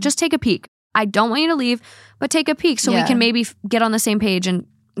loans. Just take a peek. I don't want you to leave, but take a peek so we can maybe get on the same page and,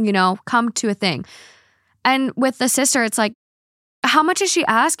 come to a thing. And with the sister, it's like, how much is she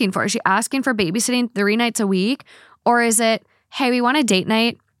asking for? Is she asking for babysitting 3 nights a week? Or is it, hey, we want a date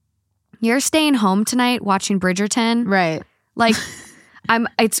night. You're staying home tonight watching Bridgerton. Right. Like,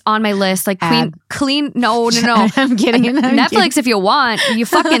 it's on my list. Like, clean. No. I'm kidding. Netflix, if you want. You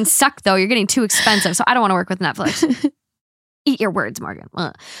fucking suck, though. You're getting too expensive. So I don't want to work with Netflix. Eat your words, Morgan.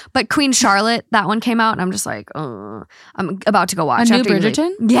 But Queen Charlotte, that one came out, and I'm just like, I'm about to go watch. A new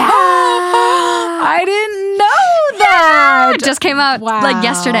Bridgerton? Yeah. I didn't know that. It just came out like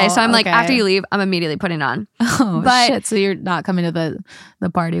yesterday. So I'm like, after you leave, I'm immediately putting it on. Oh, but, shit. So you're not coming to the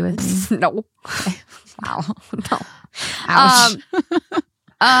party with me? No. Okay. Wow. No. Ouch.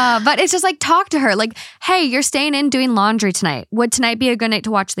 But it's just like, talk to her. Like, hey, you're staying in doing laundry tonight. Would tonight be a good night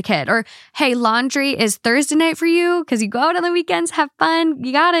to watch the kid? Or, hey, laundry is Thursday night for you because you go out on the weekends, have fun.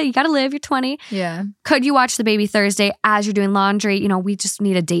 You gotta live. You're 20. Yeah. Could you watch the baby Thursday as you're doing laundry? We just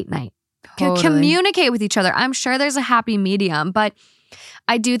need a date night. Totally. Communicate with each other. I'm sure there's a happy medium, but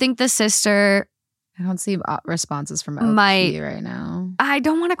I do think the sister. I don't see responses from OP right now. I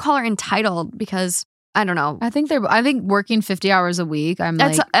don't want to call her entitled because I don't know. I think working 50 hours a week.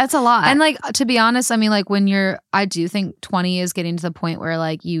 That's a lot. And like, to be honest, I mean, like I do think 20 is getting to the point where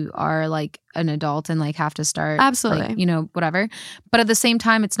like you are like an adult and like have to start. Absolutely. Like, whatever. But at the same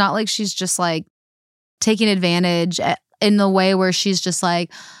time, it's not like she's just like taking advantage in the way where she's just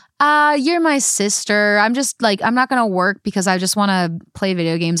like, you're my sister. I'm just like, I'm not going to work because I just want to play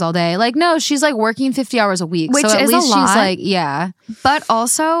video games all day. Like, no, she's like working 50 hours a week. Which so at is least a lot. She's like, yeah. But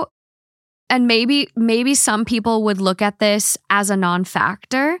also, and maybe some people would look at this as a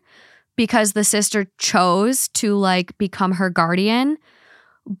non-factor because the sister chose to like become her guardian.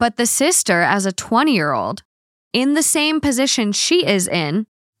 But the sister, as a 20-year-old, in the same position she is in,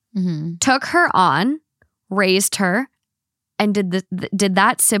 took her on, raised her, and did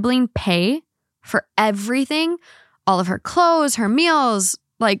that sibling pay for everything all of her clothes, her meals.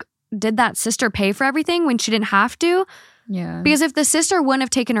 Like, did that sister pay for everything when she didn't have to? Yeah. Because if the sister wouldn't have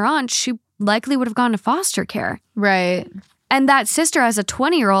taken her on, she likely would have gone to foster care. Right. And that sister, as a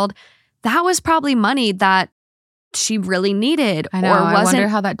 20-year-old, that was probably money that she really needed. I know. Or wasn't. I wonder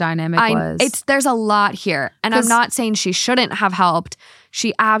how that dynamic was. There's a lot here. And I'm not saying she shouldn't have helped.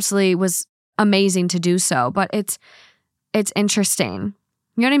 She absolutely was amazing to do so. But it's interesting.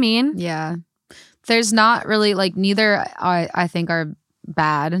 You know what I mean? Yeah. There's not really, like, neither I think are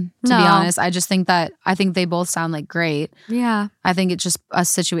bad, to be honest. I think they both sound like great. Yeah. I think it's just a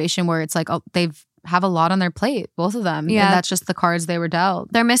situation where it's like, oh, have a lot on their plate, both of them. Yeah. And that's just the cards they were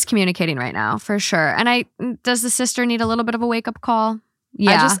dealt. They're miscommunicating right now, for sure. And does the sister need a little bit of a wake-up call?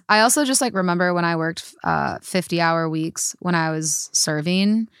 Yeah. I also just like remember when I worked 50-hour weeks when I was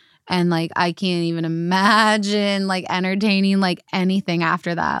serving. And like, I can't even imagine like entertaining like anything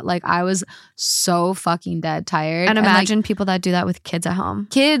after that. Like, I was so fucking dead tired. And imagine like, people that do that with kids at home.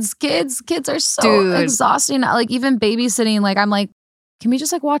 Kids are so exhausting. Like, even babysitting, like, I'm like, can we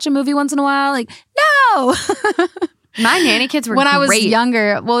just like watch a movie once in a while? Like, no. My nanny kids were when great.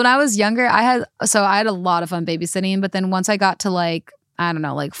 I was younger, I had a lot of fun babysitting. But then once I got to like, I don't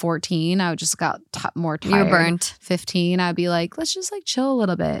know, like 14, I just got more tired. You were burnt. 15, I'd be like, let's just like chill a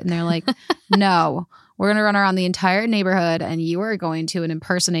little bit. And they're like, no, we're going to run around the entire neighborhood and you are going to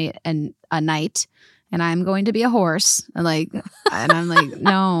impersonate a knight and I'm going to be a horse. And I'm like,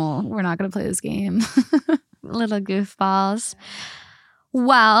 no, we're not going to play this game. Little goofballs.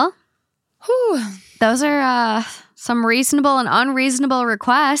 Well, those are some reasonable and unreasonable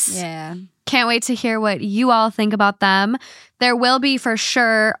requests. Yeah. Can't wait to hear what you all think about them. There will be for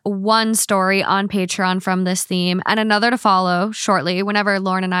sure one story on Patreon from this theme and another to follow shortly whenever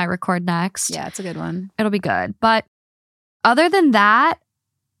Lauren and I record next. Yeah, it's a good one. It'll be good. But other than that,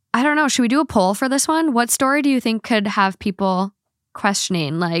 I don't know. Should we do a poll for this one? What story do you think could have people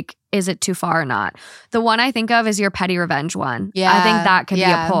questioning, like, is it too far or not? The one I think of is your petty revenge one. Yeah. I think that could be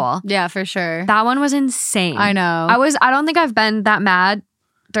a poll. Yeah, for sure. That one was insane. I know. I don't think I've been that mad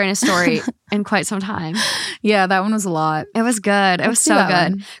during a story in quite some time. Yeah, that one was a lot. It was good. It was so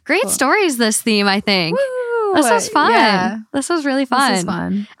good. One. Great stories, this theme, I think. Woo! This was fun. Yeah. This was really fun. This is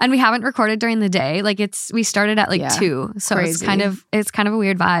fun. And we haven't recorded during the day. Like, we started at 2. So Crazy. it's kind of a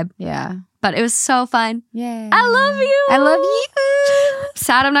weird vibe. Yeah. But it was so fun. Yeah. I love you. I love you.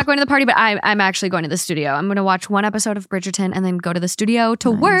 Sad I'm not going to the party, but I'm actually going to the studio. I'm going to watch one episode of Bridgerton and then go to the studio to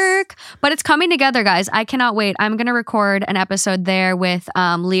work. But it's coming together, guys. I cannot wait. I'm going to record an episode there with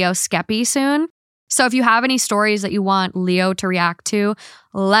Leo Skeppy soon. So if you have any stories that you want Leo to react to,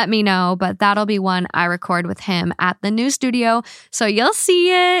 let me know. But that'll be one I record with him at the new studio. So you'll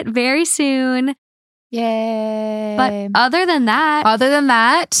see it very soon. Yay. But other than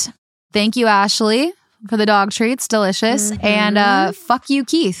that, thank you, Ashley, for the dog treats. Delicious. Mm-hmm. And fuck you,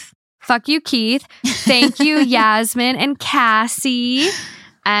 Keith. Fuck you, Keith. Thank you, Yasmin and Cassie.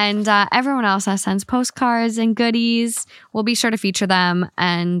 And everyone else that sends postcards and goodies. We'll be sure to feature them.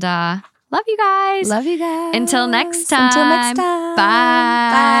 And love you guys. Love you guys. Until next time. Bye.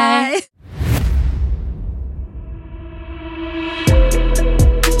 Bye.